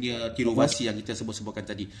terhadap dunia inovasi yang kita sebut-sebutkan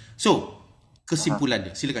tadi. So, kesimpulan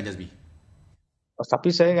dia, silakan Jazmi. Tapi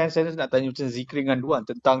saya nak tanya macam Zikri dengan Duan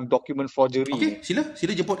tentang dokumen forgery. Okey, sila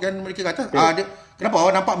jemputkan mereka ke atas. Kenapa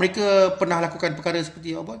awak nampak mereka pernah lakukan perkara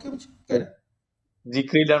seperti awak buat ke macam?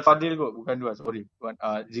 Zikri dan Fadil kot, bukan Duan, sorry.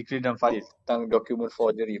 Zikri dan Fadil tentang dokumen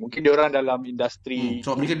forgery. Mungkin dia orang dalam industri.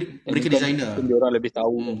 So mereka designer. Mungkin dia orang lebih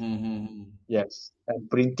tahu. Yes, and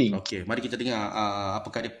printing. Okey, mari kita dengar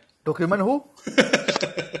apakah dia dokumen who?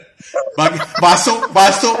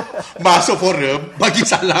 Masuk forum, bagi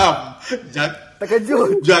salam.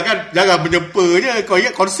 Terkejut. Jangan menyempa je. Kau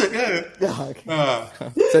ingat konsert ke? Ya. Okay.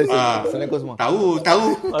 Assalamualaikum semua.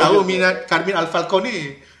 Tahu minat Carmine Alfalcon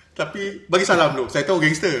ni. Tapi bagi salam dulu. Saya tahu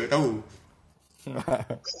gangster, tahu.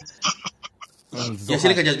 Ya,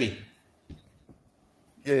 silakan Jazmi.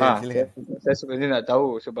 Silakan. Saya sebenarnya nak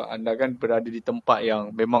tahu sebab anda kan berada di tempat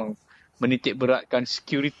yang memang menitik beratkan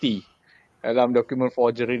security dalam dokumen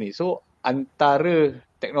forgery ni. So, antara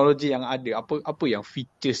teknologi yang ada, apa yang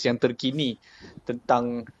features yang terkini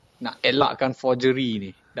tentang nak elakkan forgery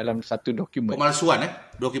ni dalam satu dokumen? Pemalsuan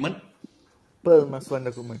dokumen? Pemalsuan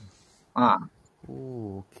dokumen.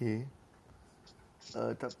 Okey.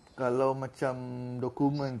 Kalau macam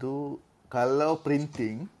dokumen tu, kalau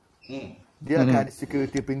printing, dia akan ada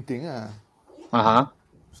security printing lah.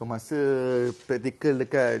 So masa praktikal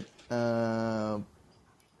dekat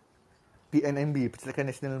PNMB, Percetakan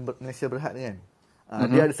Nasional Malaysia Berhad kan,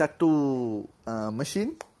 dia ada satu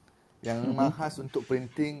mesin yang memang khas untuk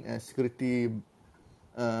printing security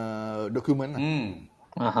dokumen lah.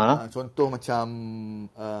 Contoh macam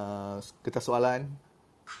kertas soalan.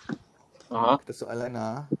 Kertas soalan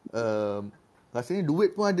rasanya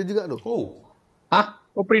duit pun ada juga tu.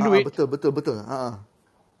 Kau print duit? Betul.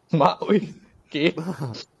 Mak, okey.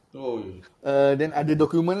 Dan ada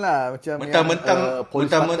dokumen lah macam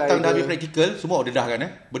mentang-mentang dah habis praktikal, semua dah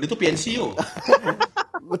kan benda tu PNC tu.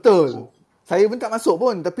 Betul. Saya pun tak masuk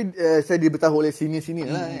pun, tapi saya diberitahu oleh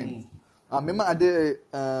senior lah kan. Memang ada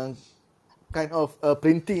kind of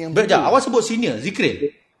printing yang betul. Awak sebut senior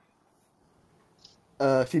Zikril.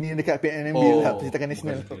 Senior dekat PNMB lah, Percetakan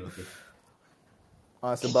Nasional.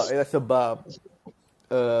 Sebab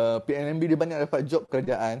PNMB dia banyak dapat job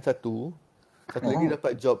kerajaan satu lagi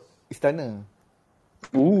dapat job istana.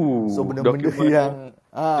 So benda-benda yang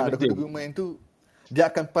dokumen tu dia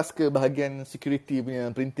akan pas ke bahagian security punya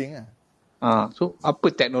printing lah. So apa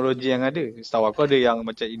teknologi yang ada? Setahu aku ada yang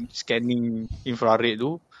macam scanning infrared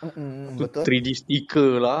tu. Betul. 3D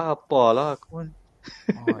sticker lah, apalah aku.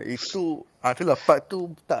 Itu itulah part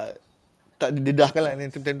tu tak didedahkan lah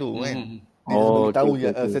macam tu kan. Dia tahu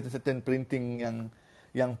certain printing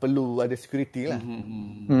yang perlu ada security lah.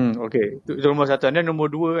 Okey. Itu nombor satu. Dan nombor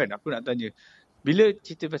dua kan, aku nak tanya. bila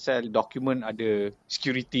cerita pasal dokumen ada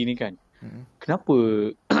security ni kan, kenapa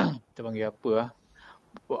kita panggil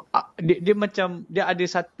dia macam dia ada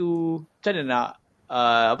satu macam mana nak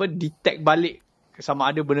detect balik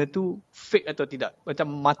sama ada benda tu fake atau tidak. Macam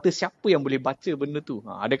mata siapa yang boleh baca benda tu?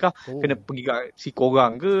 Adakah kena pergi kat si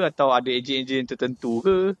korang ke, atau ada ejen-ejen tertentu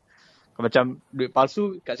ke? Macam duit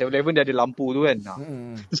palsu kat 7-Eleven dia ada lampu tu kan.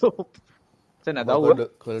 So saya nak tahu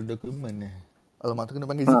kalau dokumen ni. Alamak tu kena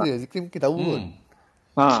panggil Zikril. Zikril kita tahu pun.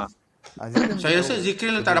 Saya rasa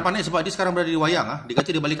Zikril tak ada pandai sebab dia sekarang berada di Wayang. Dia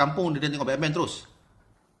kata dia balik kampung, dia tengok Batman terus.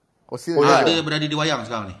 Dia berada di Wayang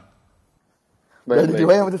sekarang ni. Berada di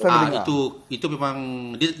Wayang betul sama dengar. Itu memang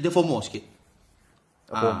dia FOMO sikit.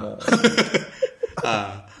 FOMO.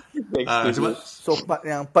 Sebab so part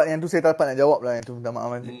yang tu saya tak dapat nak jawab lah, yang tu minta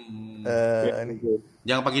maaf nanti.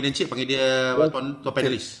 Jangan panggil dia encik, panggil dia tuan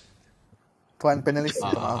panelis. Tuan panelis.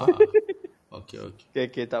 Maaf.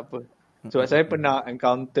 Okay, tak apa. Sebab saya pernah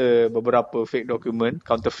encounter beberapa fake document,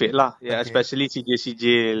 counterfeit lah. Especially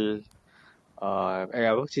sijil-sijil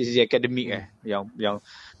sijil akademik yang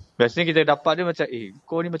biasanya kita dapat dia macam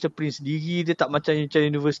kau ni macam print sendiri, dia tak macam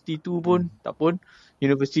universiti tu pun. Tak pun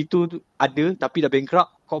universiti tu ada tapi dah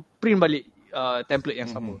bankrupt, kau print balik template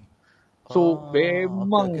yang sama. So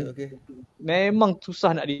memang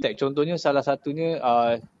susah nak detect. Contohnya salah satunya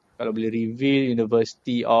kalau boleh reveal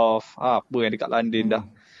University of apa yang dekat London dah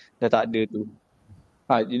tak ada tu.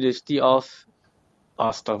 University of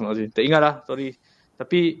Astaghfirullahaladzim, tak ingat lah, sorry.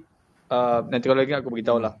 Tapi nanti kalau ingat aku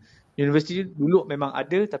beritahu lah. Universiti dulu memang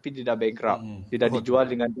ada tapi dia dah bankrupt. Dia dah dijual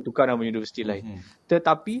dengan tukar nama universiti lain.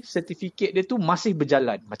 Tetapi sertifikat dia tu masih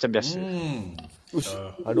berjalan macam biasa.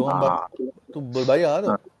 Ada orang tu berbayar tu.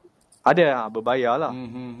 Ada berbayar lah.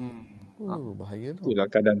 Bahaya tu. Itulah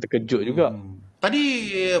kadang terkejut juga. Tadi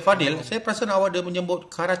Fadil, saya perasan awak ada menyebut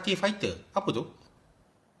Karate Fighter. Apa tu?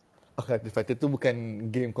 Karate Fighter tu bukan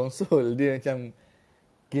game konsol. Dia macam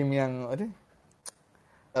game yang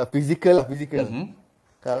fizikal lah.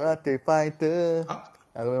 Karate Fighter.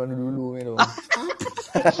 Aku memang dulu tu.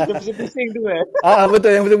 Yang pusing-pusing tu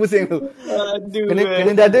betul, yang pusing-pusing tu. Aduh.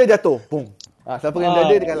 Kena dada jatuh. Pum. Siapa kena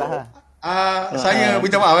dada dia kalah. Saya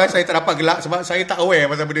minta maaf saya tak dapat gelak sebab saya tak aware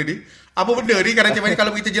pasal benda ni. Apa benda ni Karate Fighter,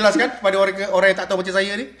 kalau kita jelaskan kepada orang yang tak tahu macam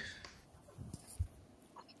saya ni?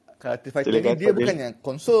 Karate Fighter ni dia bukannya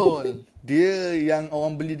konsol. Dia yang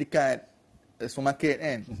orang beli dekat supermarket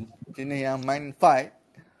kan. Jenis yang main fight.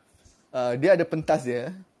 Dia ada pentas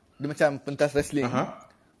dia. Dia macam pentas wrestling.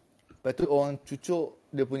 Lepas tu orang cucuk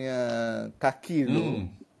dia punya kaki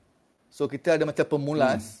dulu. So kita ada macam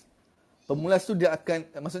pemulas. Pemulas tu dia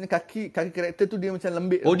akan, maksudnya kaki karakter tu dia macam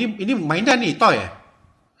lembik. Ini mainan ni, toy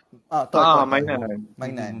toy.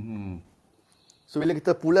 Mainan. So bila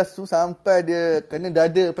kita pulas tu sampai dia kena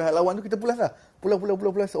dada pihak lawan tu, kita pulas lah.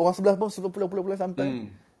 Pulas. Orang sebelah pun pulas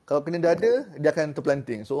sampai. Kalau kena dada, dia akan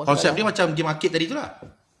terpelanting. So konsep dia macam game arcade tadi tu lah.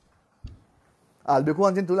 Lebih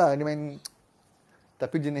kurang macam tu lah. Dia main,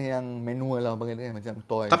 tapi jenis yang manual lah, macam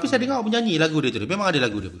toy. Tapi saya dengar awak menyanyi lagu dia tu. Memang ada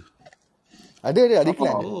lagu dia pun. Ada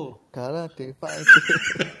iklan. Karate Fighter.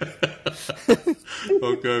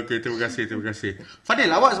 Okey, terima kasih.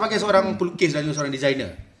 Fadil, awak sebagai seorang pelukis dan seorang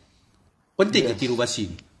designer, penting ke tiru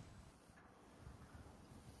basi ni?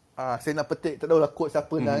 Saya nak petik, tak tahulah quote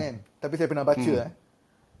siapa dah kan. Tapi saya pernah baca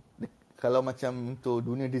kalau macam untuk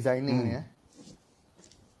dunia designer ni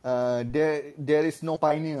there is no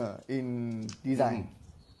pioneer in design.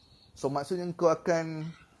 So maksudnya kau akan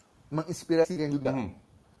menginspirasikan juga.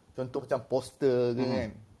 Contoh macam poster ke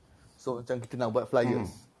kan. So macam kita nak buat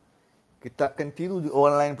flyers. Kita akan tiru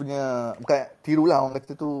orang lain punya, bukan tiru lah, orang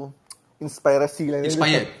kata tu inspirasi lah.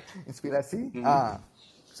 Inspirasi.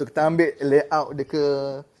 So kita ambil layout dia ke,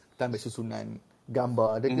 kita ambil susunan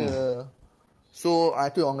gambar dia ke. So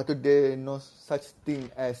itu orang kata there no such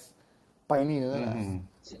thing as pioneer lah.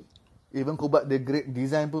 Even kau buat the great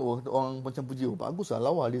design pun orang macam puji, bagus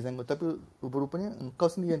lah, lawa design kau. Tapi rupa-rupanya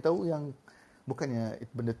engkau sendiri yang tahu yang bukannya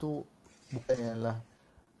benda tu bukannya lah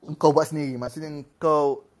engkau buat sendiri. Maksudnya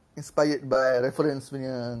engkau inspired by reference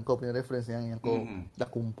yang kau dah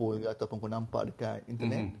kumpul ke ataupun kau nampak dekat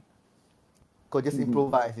internet. Kau just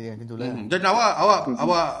improvise je macam tu lah. Dan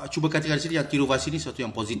awak cuba katakan di sini yang Inovasi ni sesuatu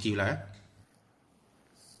yang positif lah.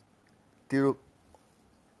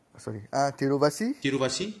 Inovasi?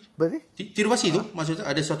 Inovasi tu maksudnya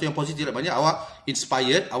ada sesuatu yang positif lah. Maksudnya awak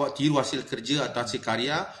inspired, awak tiru hasil kerja atau hasil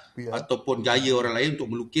karya ataupun gaya orang lain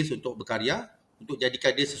untuk melukis, untuk berkarya, untuk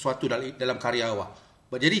jadikan dia sesuatu dalam karya awak.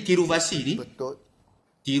 Jadi Inovasi ni,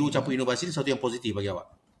 tiru campur inovasi ni sesuatu yang positif bagi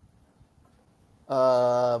awak.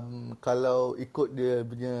 Kalau ikut dia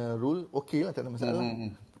punya rule, okey lah, tak ada masalah.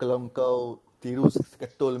 Kalau kau Tiru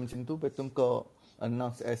seketol macam tu, lepas tu kau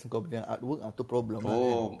announce as kau punya artwork, tu problem lah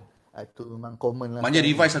kan. Itu memang common lah. Maknanya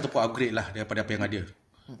revise ataupun upgrade lah daripada apa yang ada.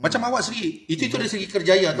 Macam awak sendiri, itu dari segi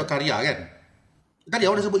kerjaya atau karya kan? Tadi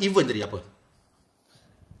awak dah sebut event tadi apa?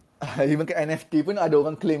 Even ke NFT pun ada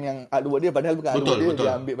orang claim yang artwork dia, padahal bukan artwork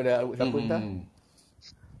dia ambil pada artwork siapa entah.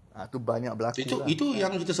 Tu banyak berlaku Itu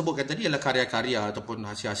yang kita sebutkan tadi adalah karya-karya ataupun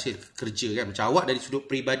hasil-hasil kerja kan. Macam awak dari sudut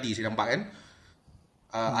peribadi saya nampak kan.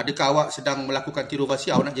 Adakah awak sedang melakukan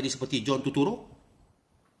Inovasi, awak nak jadi seperti John Turturro?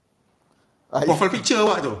 Profile picture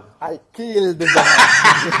awak tu. I kill the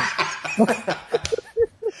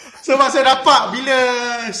Sebab saya nampak bila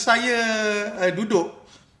saya duduk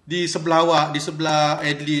di sebelah awak, di sebelah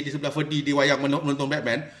Adli, di sebelah Ferdi di wayang menonton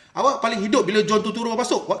Batman, awak paling hidup bila John Turturro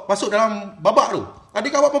masuk dalam babak tu.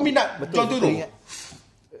 Adakah awak peminat John Turturro?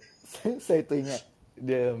 Saya teringat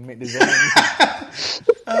dia make the zaman.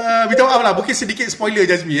 Minta maaf lah, mungkin sedikit spoiler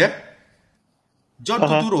Jazmi John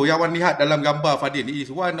Turturro yang awak lihat dalam gambar Fadil is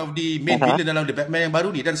one of the main villain dalam The Batman yang baru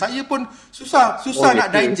ni, dan saya pun susah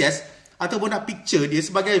nak digest ataupun nak picture dia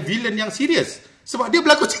sebagai villain yang serius sebab dia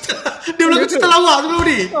berlakon cerita lawak sebelum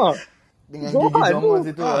ni. Dengan gigi Jomas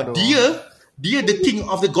itu. Dia the king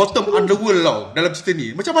of the Gotham Underworld tau dalam cerita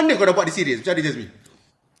ni. Macam mana kau dapat dia serius? Macam mana Jazmi?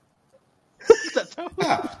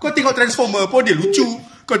 Kau tengok Transformer pun dia lucu,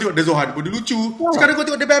 kau tengok The Zohan pun dia lucu, sekarang kau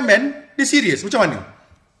tengok The Batman dia serius. Macam mana?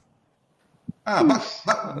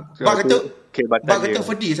 Bak kata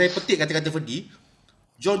Ferdi, saya petik kata-kata Ferdi,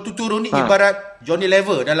 John Turturro ni ibarat Johnny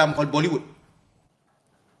Lever dalam Bollywood.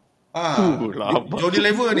 Johnny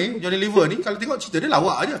Lever ni kalau tengok cerita dia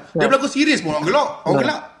lawak aja. Dia berlakon serius pun orang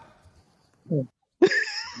gelak.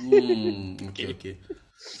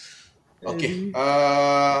 Okey.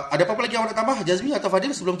 Ada apa-apa lagi awak nak tambah Jazmi atau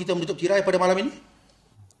Fadil sebelum kita menutup tirai pada malam ini?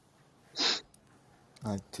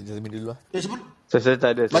 Jazmi dulu lah. Saya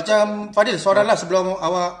tak ada. Macam Fadil, soalan lah sebelum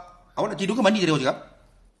awak nak tidur ke mandi tadi awak cakap?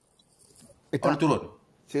 Awak nak turun?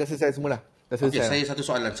 Saya rasa saya semula. Okey, saya satu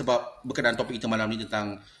soalan sebab berkenaan topik kita malam ni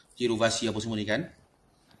tentang Inovasi apa semua ni kan.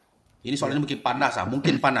 Ini soalan ni mungkin panas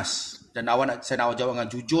dan saya nak awak jawab dengan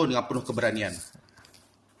jujur dengan penuh keberanian.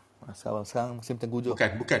 Sekarang musim tenggujuh.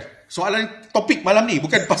 Bukan. Soalan topik malam ni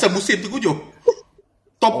bukan pasal musim tenggujuh.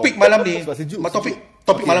 Topik malam ni.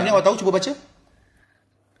 Topik malam ni awak tahu, cuba baca.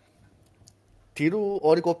 Tiru,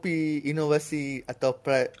 OriKopi, Inovasi atau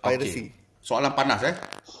Piracy. Soalan panas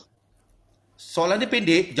Soalan dia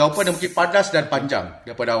pendek, jawapan dia mungkin panas dan panjang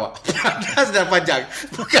daripada awak. Panas dan panjang.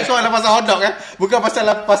 Bukan soalan pasal hotdog bukan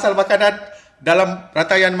pasal makanan dalam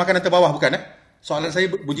rantaian makanan terbawah, bukan Soalan saya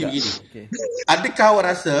bunyi begini. Adakah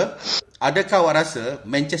awak rasa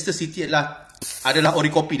Manchester City adalah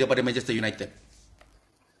OriKopi daripada Manchester United?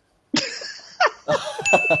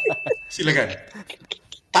 Silakan.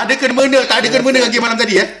 Tak ada kena-mena dengan game malam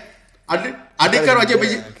tadi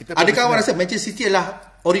Adakah awak rasa Manchester City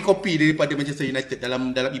adalah OriKopi daripada Manchester United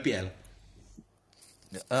dalam EPL?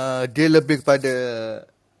 Dia lebih kepada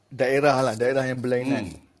daerah yang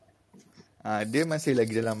berlainan. Dia masih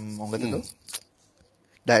lagi dalam orang kata tu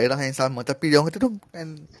daerah yang sama, tapi dia orang kata tu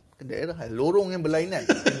kan daerah lorong yang berlainan.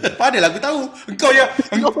 Padahal aku tahu engkau yang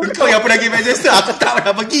pernah pergi Manchester, aku tak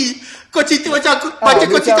pernah pergi. Kau cerita macam aku baca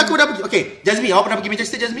kau cerita aku dah pergi. Okey, Jazmi, awak pernah pergi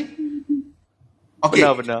Manchester, Jazmi? Okey.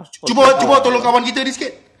 Benar. Cuba tolong kawan kita ni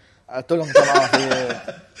sikit. Tolong maaf saya.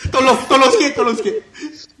 Tolong sikit.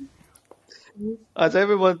 Saya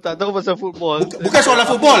memang tak tahu pasal football. Bukan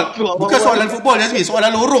soalan football, Jazmi,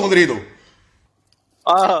 soalan lorong tadi tu.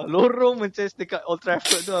 Lorong Manchester dekat Old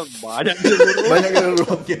Trafford tu banyak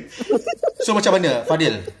lorong. Okay. So macam mana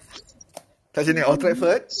Fadil? Kat sini Old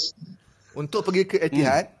Trafford untuk pergi ke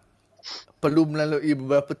Etihad perlu melalui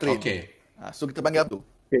beberapa train. So kita panggil apa tu?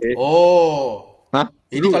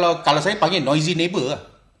 Ini kalau saya panggil noisy neighbor lah.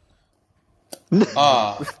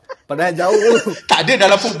 Padahal jauh. Tak ada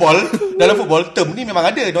dalam football term ni memang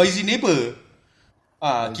ada noisy neighbor.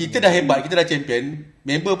 Kita dah hebat, kita dah champion,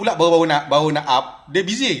 member pula baru nak up, dia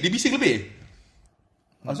bising lebih.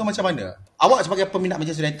 So macam mana? Awak sebagai peminat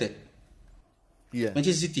Manchester United,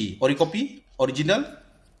 Manchester City, OriKopi, original,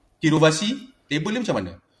 Inovasi, label dia macam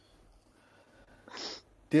mana?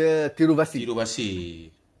 Dia Inovasi.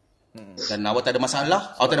 Dan awak tak ada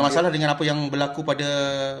masalah? Awak tak ada masalah dengan apa yang berlaku pada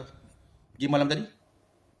game malam tadi?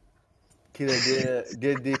 Kira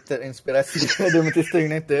dia terinspirasi dari Manchester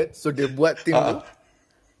United, so dia buat tim tu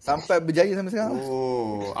sampai berjaya sampai sekarang.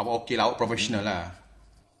 Awak okey lah, awak profesional lah.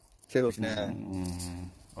 Saya profesional.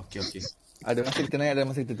 Okey. Ada masa kita naik, ada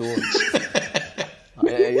masa kita turun.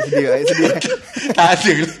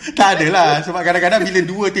 Sedih. Tak ada lah. Sebab kadang-kadang bila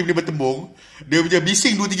dua tim dia bertembung, dia punya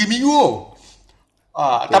bising 2-3 minggu.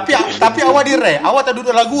 Tapi awak dia rare. Awak tak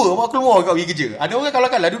duduk lagu, awak keluar kat pergi kerja. Ada orang kalau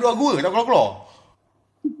kalah duduk lagu tak keluar-keluar.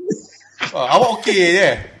 Awak okey je.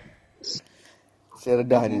 Saya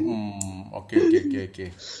redah je. Okey.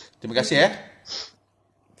 Terima kasih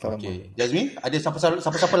Okey. Jazmi, ada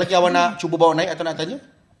siapa-siapa lagi awak nak cuba bawa naik atau nak tanya?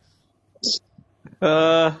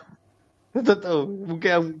 Tak tahu.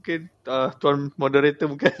 Mungkin tuan moderator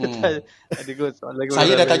mungkin ada kot soalan lagi.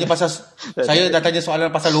 Saya dah tanya soalan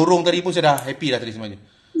pasal lorong tadi pun saya dah happy dah tadi sebenarnya.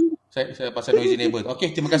 Saya pasal noisy neighbor. Okey,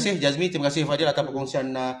 terima kasih Jazmi, terima kasih Fadil atas perkongsian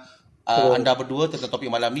anda berdua tentang topik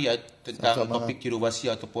malam ni tentang topik Inovasi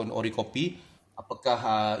ataupun OriKopi.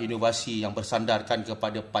 Apakah inovasi yang bersandarkan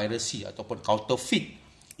kepada piracy ataupun counterfeit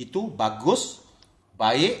itu bagus,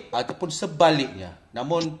 baik ataupun sebaliknya.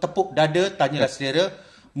 Namun tepuk dada, tanyalah selera.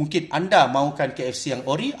 Mungkin anda mahukan KFC yang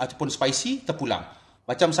ori ataupun spicy, terpulang.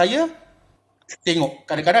 Macam saya, tengok.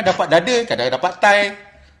 Kadang-kadang dapat dada, kadang-kadang dapat thai.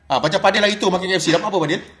 Macam Padil hari tu makan KFC. Dapat apa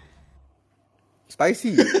Padil?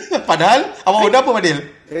 Spicy. Padahal, awak order apa Padil?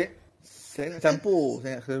 Saya nak campur.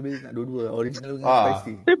 Saya nak dua-dua. Original dengan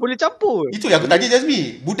spicy. Boleh campur. Itu yang aku tanya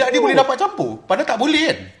Jazmi. Budak dia boleh dapat campur. Padahal tak boleh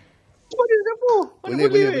kan? Boleh campur.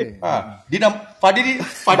 Boleh. Fadil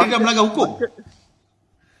dah melanggar hukum.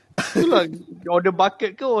 Itulah, order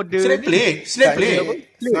bucket ke order Snack plate. Snack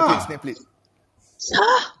plate.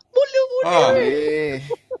 Boleh.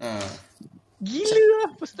 Gila lah.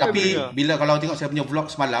 Tapi bila kalau tengok saya punya vlog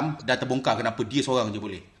semalam, dah terbongkar kenapa dia seorang je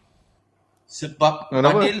boleh. Sebab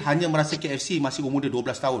Fadil hanya merasa KFC masih umur dia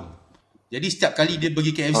 12 tahun. Jadi setiap kali dia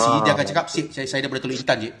pergi KFC, dia akan cakap, saya daripada Teluk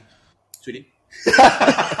Intan je.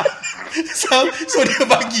 So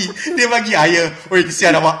dia bagi ayah. Oi,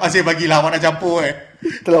 kesian awak. Saya bagilah awak nak campur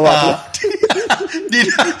Terlawak.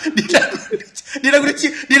 Dia dah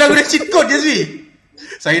guna cheat code je sih.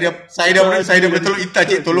 Saya daripada Teluk Intan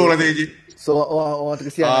cik, tolonglah saya cik. So orang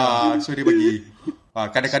terkesian. So dia bagi.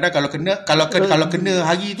 Kadang-kadang kalau kena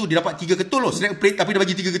hari tu dia dapat 3 ketul snack plate tapi dia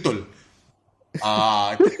bagi 3 ketul.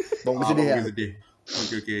 Bang bersedih.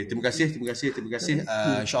 Okey. Terima kasih.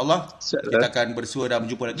 InsyaAllah kita akan bersua dan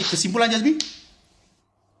berjumpa lagi. Kesimpulan Jazmi?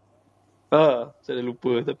 Saya dah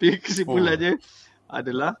lupa. Tapi kesimpulannya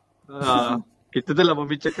adalah kita telah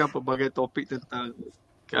membicarakan pelbagai topik tentang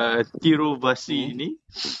Inovasi ini.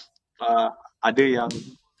 Ada yang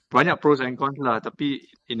banyak pros and cons lah. Tapi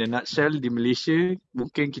in a nutshell, di Malaysia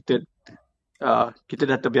mungkin kita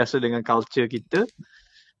dah terbiasa dengan culture kita.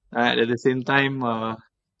 At the same time,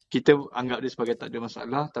 kita anggap dia sebagai tak ada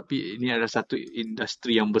masalah, tapi ini adalah satu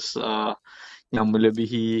industri yang besar yang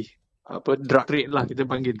melebihi drug trade lah, kita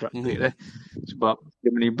panggil drug trade sebab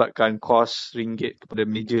dia melibatkan kos ringgit kepada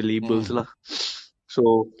major labels lah.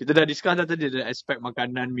 So kita dah discuss dah tadi dari aspek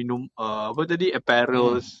makanan, minum,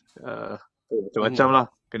 apparels, macam-macam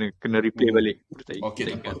lah. Kena replay balik. Okey,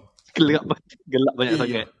 tak apa. Gelap banyak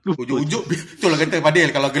sangat. Ujuk-ujuk itulah kata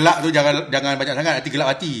Fadil, kalau gelak tu jangan banyak sangat, nanti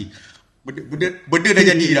gelap hati. Benda dah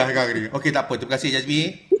jadi dah sekarang ni. Okey, tak apa. Terima kasih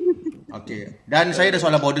Jazmi. Okey. Dan saya ada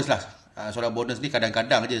soalan bonus lah. Soalan bonus ni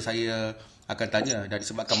kadang-kadang je saya akan tanya, dan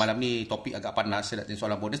disebabkan malam ni topik agak panas, saya nak tanya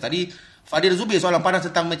soalan bonus. Tadi Fadil Zubir soalan panas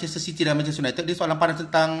tentang Manchester City dan Manchester United. Dia soalan panas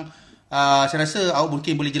tentang saya rasa awak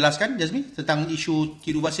mungkin boleh jelaskan Jazmi tentang isu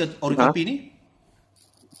Inovasi OriKopi ni.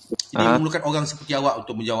 Ini memerlukan orang seperti awak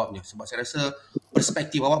untuk menjawabnya, sebab saya rasa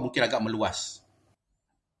perspektif awak mungkin agak meluas.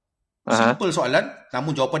 Simple soalan,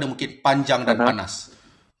 namun jawapannya mungkin panjang dan panas.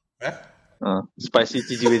 Spicy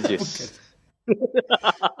cheesy wedges.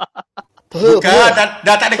 Bukan,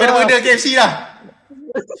 dah tak ada kena-mena KFC dah.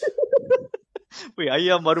 Weh,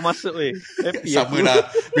 ayam baru masuk weh. Happy sama lah,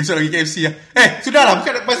 besok lagi KFC lah. Sudahlah,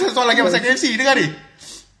 bukan pasal soal lagi pasal KFC. Dengar ni.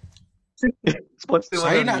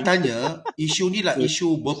 Saya nak tanya, isu ni lah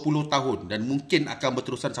isu berpuluh tahun dan mungkin akan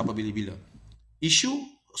berterusan sampai bila-bila. Isu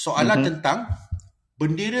soalan tentang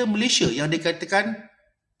bendera Malaysia yang dikatakan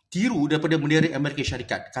tiru daripada bendera Amerika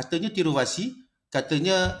Syarikat. Katanya Inovasi,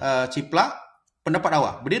 katanya ciplak. Pendapat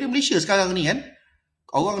awak, bendera Malaysia sekarang ni kan,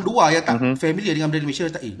 orang luar yang tak familiar dengan bendera Malaysia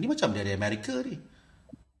tak, ni macam bendera Amerika ni.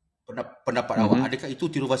 Pendapat awak, adakah itu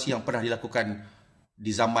Inovasi yang pernah dilakukan di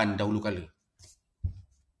zaman dahulu kala?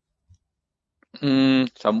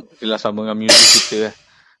 Sama dengan muzik kita,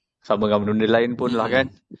 sama dengan benda lain pun lah kan,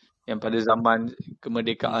 yang pada zaman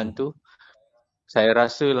kemerdekaan tu, saya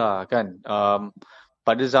rasa lah kan,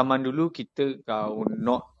 pada zaman dulu kita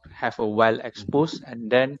not have a well exposed, and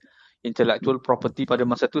then intellectual property pada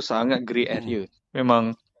masa tu sangat grey area.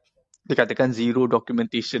 Memang dikatakan zero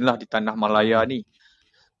documentation lah di tanah Malaya ni.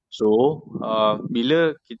 So,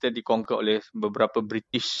 bila kita diconquer oleh beberapa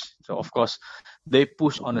British, so of course, they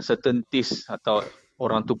push on a certain taste, atau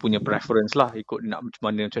orang tu punya preference lah, ikut nak macam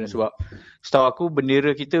mana. Sebab setahu aku,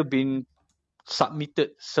 bendera kita been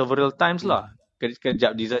submitted several times lah.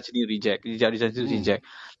 Kejap design sini reject, kejap design sini reject.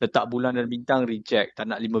 Letak bulan dan bintang reject. Tak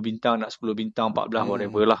nak 5 bintang, nak 10 bintang, 14,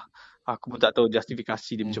 whatever lah. Aku pun tak tahu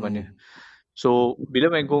justifikasi dia macam mana. So, bila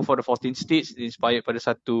main go for the 14 states, inspired pada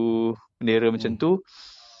satu bendera macam tu,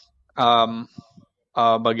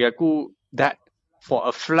 bagi aku, that for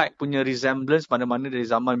a flag punya resemblance mana-mana dari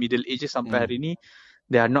zaman Middle Ages sampai hari ni,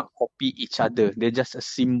 they are not copy each other. They're just a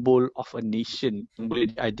symbol of a nation yang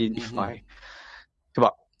boleh identify.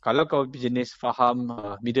 Sebab kalau kau jenis faham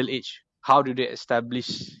Middle Age, how do they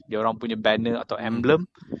establish dia orang punya banner atau emblem?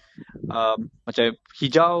 Macam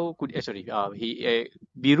hijau,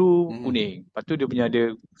 biru, kuning. Lepas tu dia punya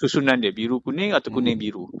ada susunan dia, biru, kuning atau kuning,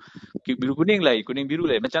 biru. Biru, kuning lain, kuning, biru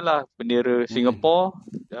lain. Macam lah bendera Singapore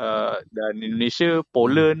dan Indonesia,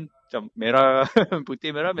 Poland, macam merah,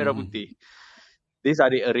 putih, merah, merah, putih. These are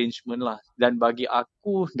the arrangement lah. Dan bagi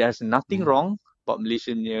aku, there's nothing wrong about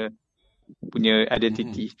Malaysia punya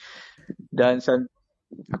identity. Dan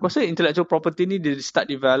aku rasa intellectual property ni dia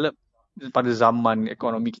start develop pada zaman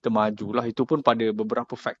ekonomi kita maju lah. Itu pun pada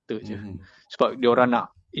beberapa faktor je. Sebab dia orang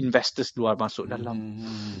nak investors luar masuk dalam.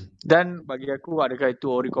 Dan bagi aku, adakah itu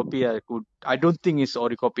OriKopi? I don't think it's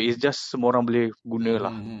OriKopi. It's just semua orang boleh guna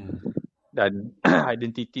lah. Dan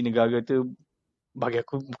identiti negara tu bagi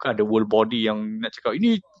aku bukan ada world body yang nak cakap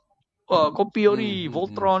ini kopi Ori,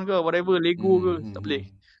 Voltron ke, whatever, Lego ke. Tak boleh.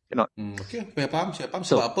 Okay, saya faham.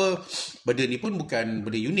 Sebab apa, benda ni pun bukan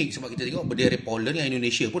benda unik. Sebab kita tengok bendera Poland yang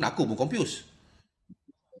Indonesia pun aku pun confused.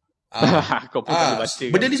 Kau pun tak baca.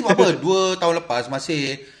 Benda ni sebab apa? 2 tahun lepas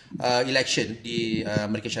masih election di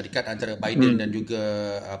Amerika Syarikat antara Biden dan juga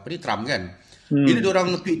Trump kan. Bila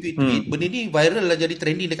diorang tweet, benda ni viral lah, jadi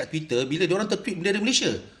trending dekat Twitter bila diorang ter-tweet bendera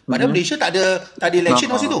Malaysia. Padahal Malaysia tak ada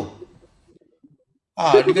election masa tu.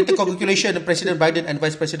 Dia kata congratulations President Biden and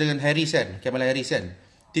Vice President Kamala Harris kan.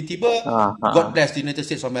 Tiba-tiba God bless the United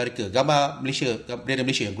States of America. Gambar Malaysia, bendera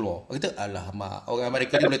Malaysia yang keluar. Kata alamak, orang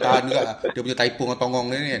Amerika ni boleh tahan juga dia punya taipung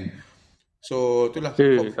tongong ni kan. So itulah.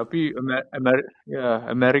 Tapi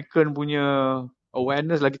American punya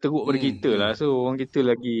awareness lagi teruk pada kita lah. So orang kita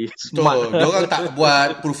lagi smart. Dia orang tak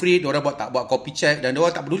buat proofread, dia orang tak buat copy check dan dia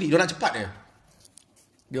orang tak peduli, dia orang nak cepat je.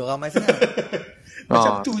 Dia orang ramai sangat.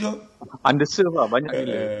 Macam tu je. Underserve lah banyak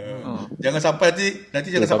gila. Jangan sampai nanti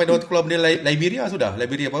jangan sampai dia orang keluar benda Liberia sudah.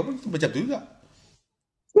 Liberia apa macam tu juga.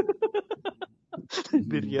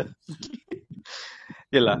 Liberia.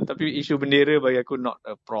 Yalah, tapi isu bendera bagi aku not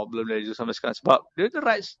a problem dari itu sampai sekarang sebab dia ada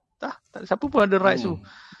rights. Tak siapa pun ada rights tu.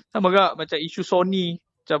 Sama juga macam isu Sony.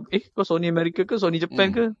 Macam kau Sony Amerika ke Sony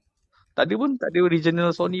Japan ke? Tak ada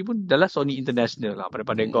original Sony pun. Dah lah Sony International lah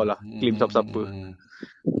pada kau lah. Claim siapa-siapa.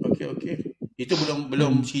 Okay. Itu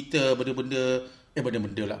belum cerita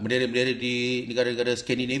benda-benda lah. Bendera di negara-negara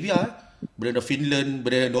Skandinavia. Bendera Finland,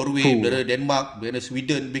 bendera Norway, bendera Denmark, bendera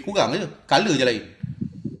Sweden. Lebih kurang je. Color je lain.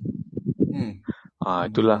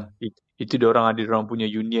 Itulah. Itu diorang ada diorang punya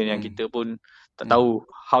union yang kita pun tak tahu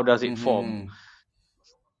how does it form.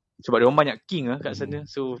 Sebab diorang banyak king lah kat sana.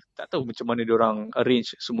 So tak tahu macam mana diorang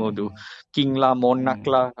arrange semua tu. King lah, monarch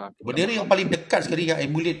lah. Bendera yang paling dekat sekali yang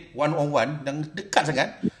emulate one on one dan dekat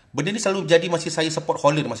sangat. Benda ni selalu jadi masa saya support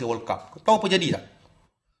Holland masa World Cup. Tahu apa jadi tak?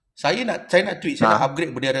 Saya nak tweet, saya nak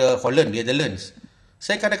upgrade bendera Holland, Netherlands.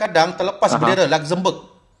 Saya kadang-kadang terlepas bendera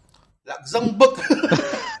Luxembourg.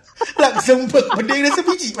 Luxembourg bendera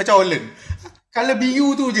sebiji macam Holland. Kalau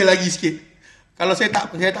biru tu je lagi sikit. Kalau saya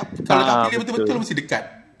tak pilih betul-betul mesti dekat.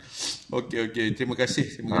 Okey. Terima kasih.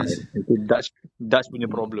 Itu Dutch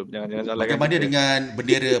punya problem. Jangan salahkan. Bagaimana dengan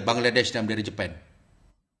bendera Bangladesh dan bendera Japan?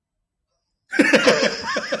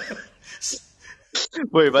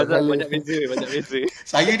 Banyak beza.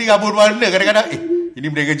 Saya ni gabur warna kadang-kadang. Ini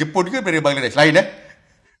bendera Jepun ke bendera Bangladesh? Lain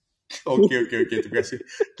Okey. Terima kasih.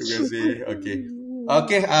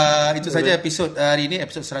 Okey, itu saja episod hari ini,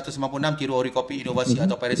 episod 196 Tiru, OriKopi, Inovasi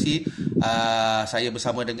atau Piracy. Saya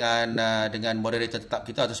bersama dengan moderator tetap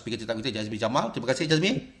kita atau speaker tetap kita, Jazmi Jamal. Terima kasih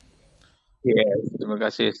Jazmi. Yes, terima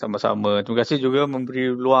kasih sama-sama. Terima kasih juga memberi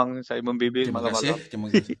ruang saya membebel malam-malam. Terima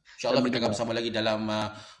kasih. InsyaAllah kita akan bersama lagi dalam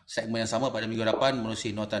segmen yang sama pada minggu depan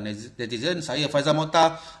menerusi nota netizen. Saya Faizal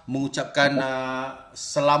Mota mengucapkan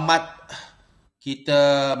selamat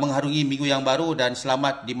kita mengharungi minggu yang baru dan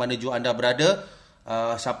selamat di mana jua anda berada.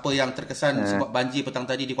 Siapa yang terkesan sebab banjir petang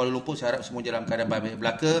tadi di Kuala Lumpur, saya harap semua dalam keadaan baik-baik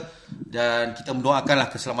belaka dan kita mendoakanlah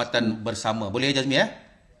keselamatan bersama. Boleh ya Jazmi ya?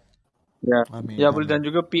 Ya, amin. Boleh dan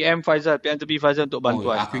juga PM tepi Faizal untuk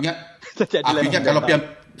bantuan. Aku ingat kalau PM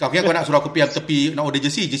kau nak suruh aku PM tepi nak order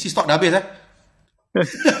jersey stok dah habis 4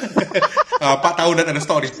 tahun dah tak ada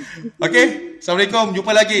stok ni. Okey, Assalamualaikum,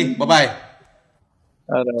 jumpa lagi. Bye bye.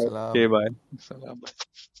 Okay, bye.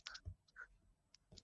 Assalamualaikum.